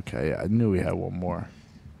 Okay, yeah, I knew we had one more.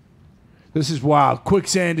 This is wild.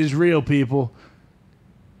 Quicksand is real, people.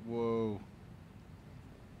 Whoa.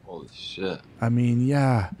 Holy shit. I mean,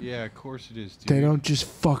 yeah. Yeah, of course it is, dude. They don't just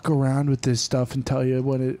fuck around with this stuff and tell you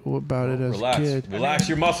about it as a kid. Relax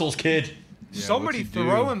your muscles, kid. Yeah, Somebody what'd you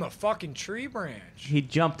throw do? him a fucking tree branch. He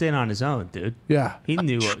jumped in on his own, dude. Yeah. He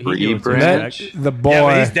knew what he Tree knew what to branch. expect. The boy. Yeah,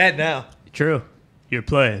 but he's dead now. True. You're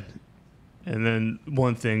playing. And then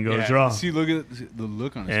one thing goes Yeah, wrong. see, look at the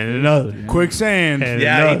look on his And face. another. Yeah. Quicksand. And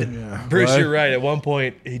Yeah, another. Bruce, What? you're right. At one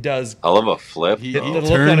point, he does. I love a flip. He- though. The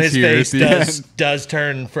look on turns his here at face the does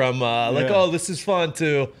turn from like, Yeah. oh, this is fun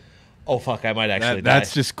to, oh fuck, I might actually That's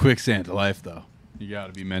die. just quicksand to life, though. You got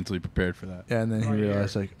to be mentally prepared for that. Yeah, and then he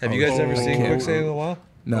realized, like, Have you guys ever seen okay. Quicksand in a while?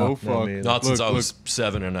 No. Oh, fuck. me either. Not since Look, I was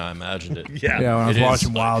 7 and I imagined it. Yeah. Yeah, when I was It is.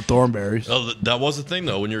 watching Wild Thornberries. Oh, that was the thing,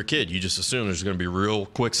 though. When you're a kid, you just assume there's going to be real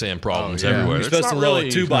quicksand problems Oh, yeah. everywhere. You're It's supposed not to lower really,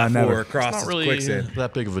 a 2x4 never. across It's not this really quicksand.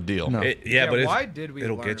 that big of a deal. No. Yeah, but why did we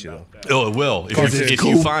it'll learn get you about though. that? Oh, it will if, Cartoons. if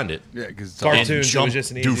you find it. Yeah, because it's Cartoons. And it was jump,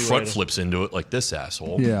 just an do easy front way to- flips into it like this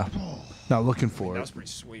asshole. Yeah. Not looking for That it. was pretty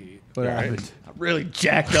sweet. What happened? I really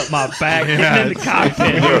jacked up my back getting in the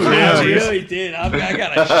cockpit. I really did. I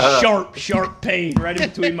got a sharp pain right in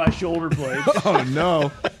between my shoulder blades. Oh,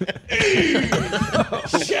 no.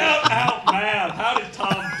 Shout out loud. How did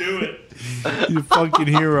Tom do it? You fucking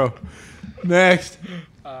hero. Next.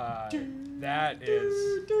 That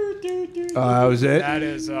is That was it? that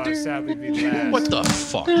is sadly the last. What the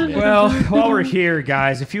fuck, man? Well, while we're here,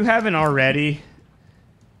 guys, if you haven't already,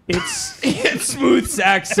 it's Smooth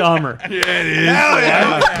Sack Summer. Yeah, it is.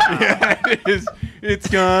 Yeah, it is. It's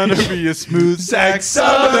gonna be a smooth sack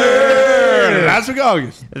summer. That's for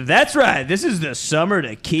August. That's right. This is the summer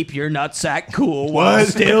to keep your nutsack cool while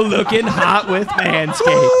still looking hot with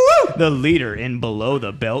Manscaped. The leader in below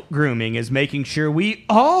the belt grooming is making sure we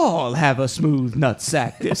all have a smooth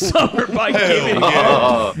nutsack this summer by giving you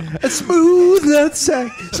A smooth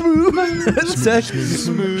nutsack. Smooth nutsack.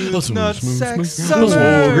 Smooth nutsack the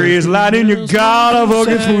summer. grease line in your gotta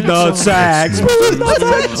fucking smooth nutsack. Smooth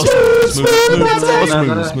nutsack. Smooth nutsack.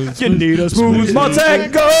 You need a smooth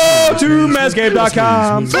nutsack. Go to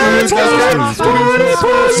manscaped.com. Need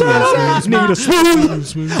a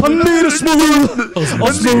smooth. I need a smooth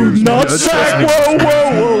nutsack.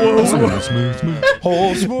 Whoa.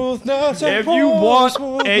 Whole smooth nutsack. If you want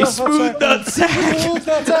a smooth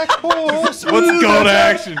nutsack, Let's go to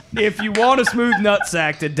action. if you want a smooth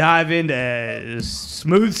nutsack to dive into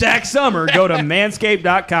Smooth Sack Summer, go to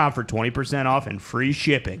manscaped.com for 20% off and free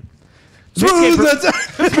shipping. Smooth nutsack.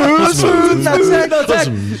 Smooth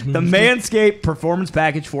nutsack. The Manscaped Performance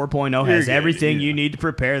Package 4.0 has everything you need to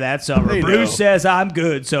prepare that summer. Bruce says I'm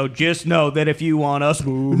good, so just know that if you want a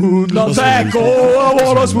smooth nutsack, I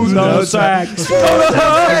want a smooth nutsack. Go to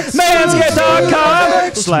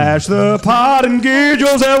manscaped.com/thepod and get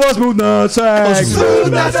yourself a smooth nutsack.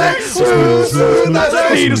 Smooth nutsack. Smooth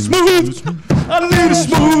nutsack. Need a smooth. I need a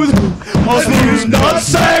smooth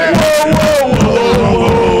nutsack.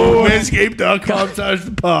 Whoa.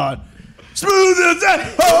 Manscaped.com/the-pod. Smooth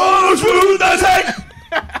nutsack. Oh, smooth nutsack.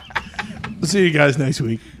 See you guys next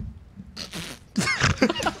week.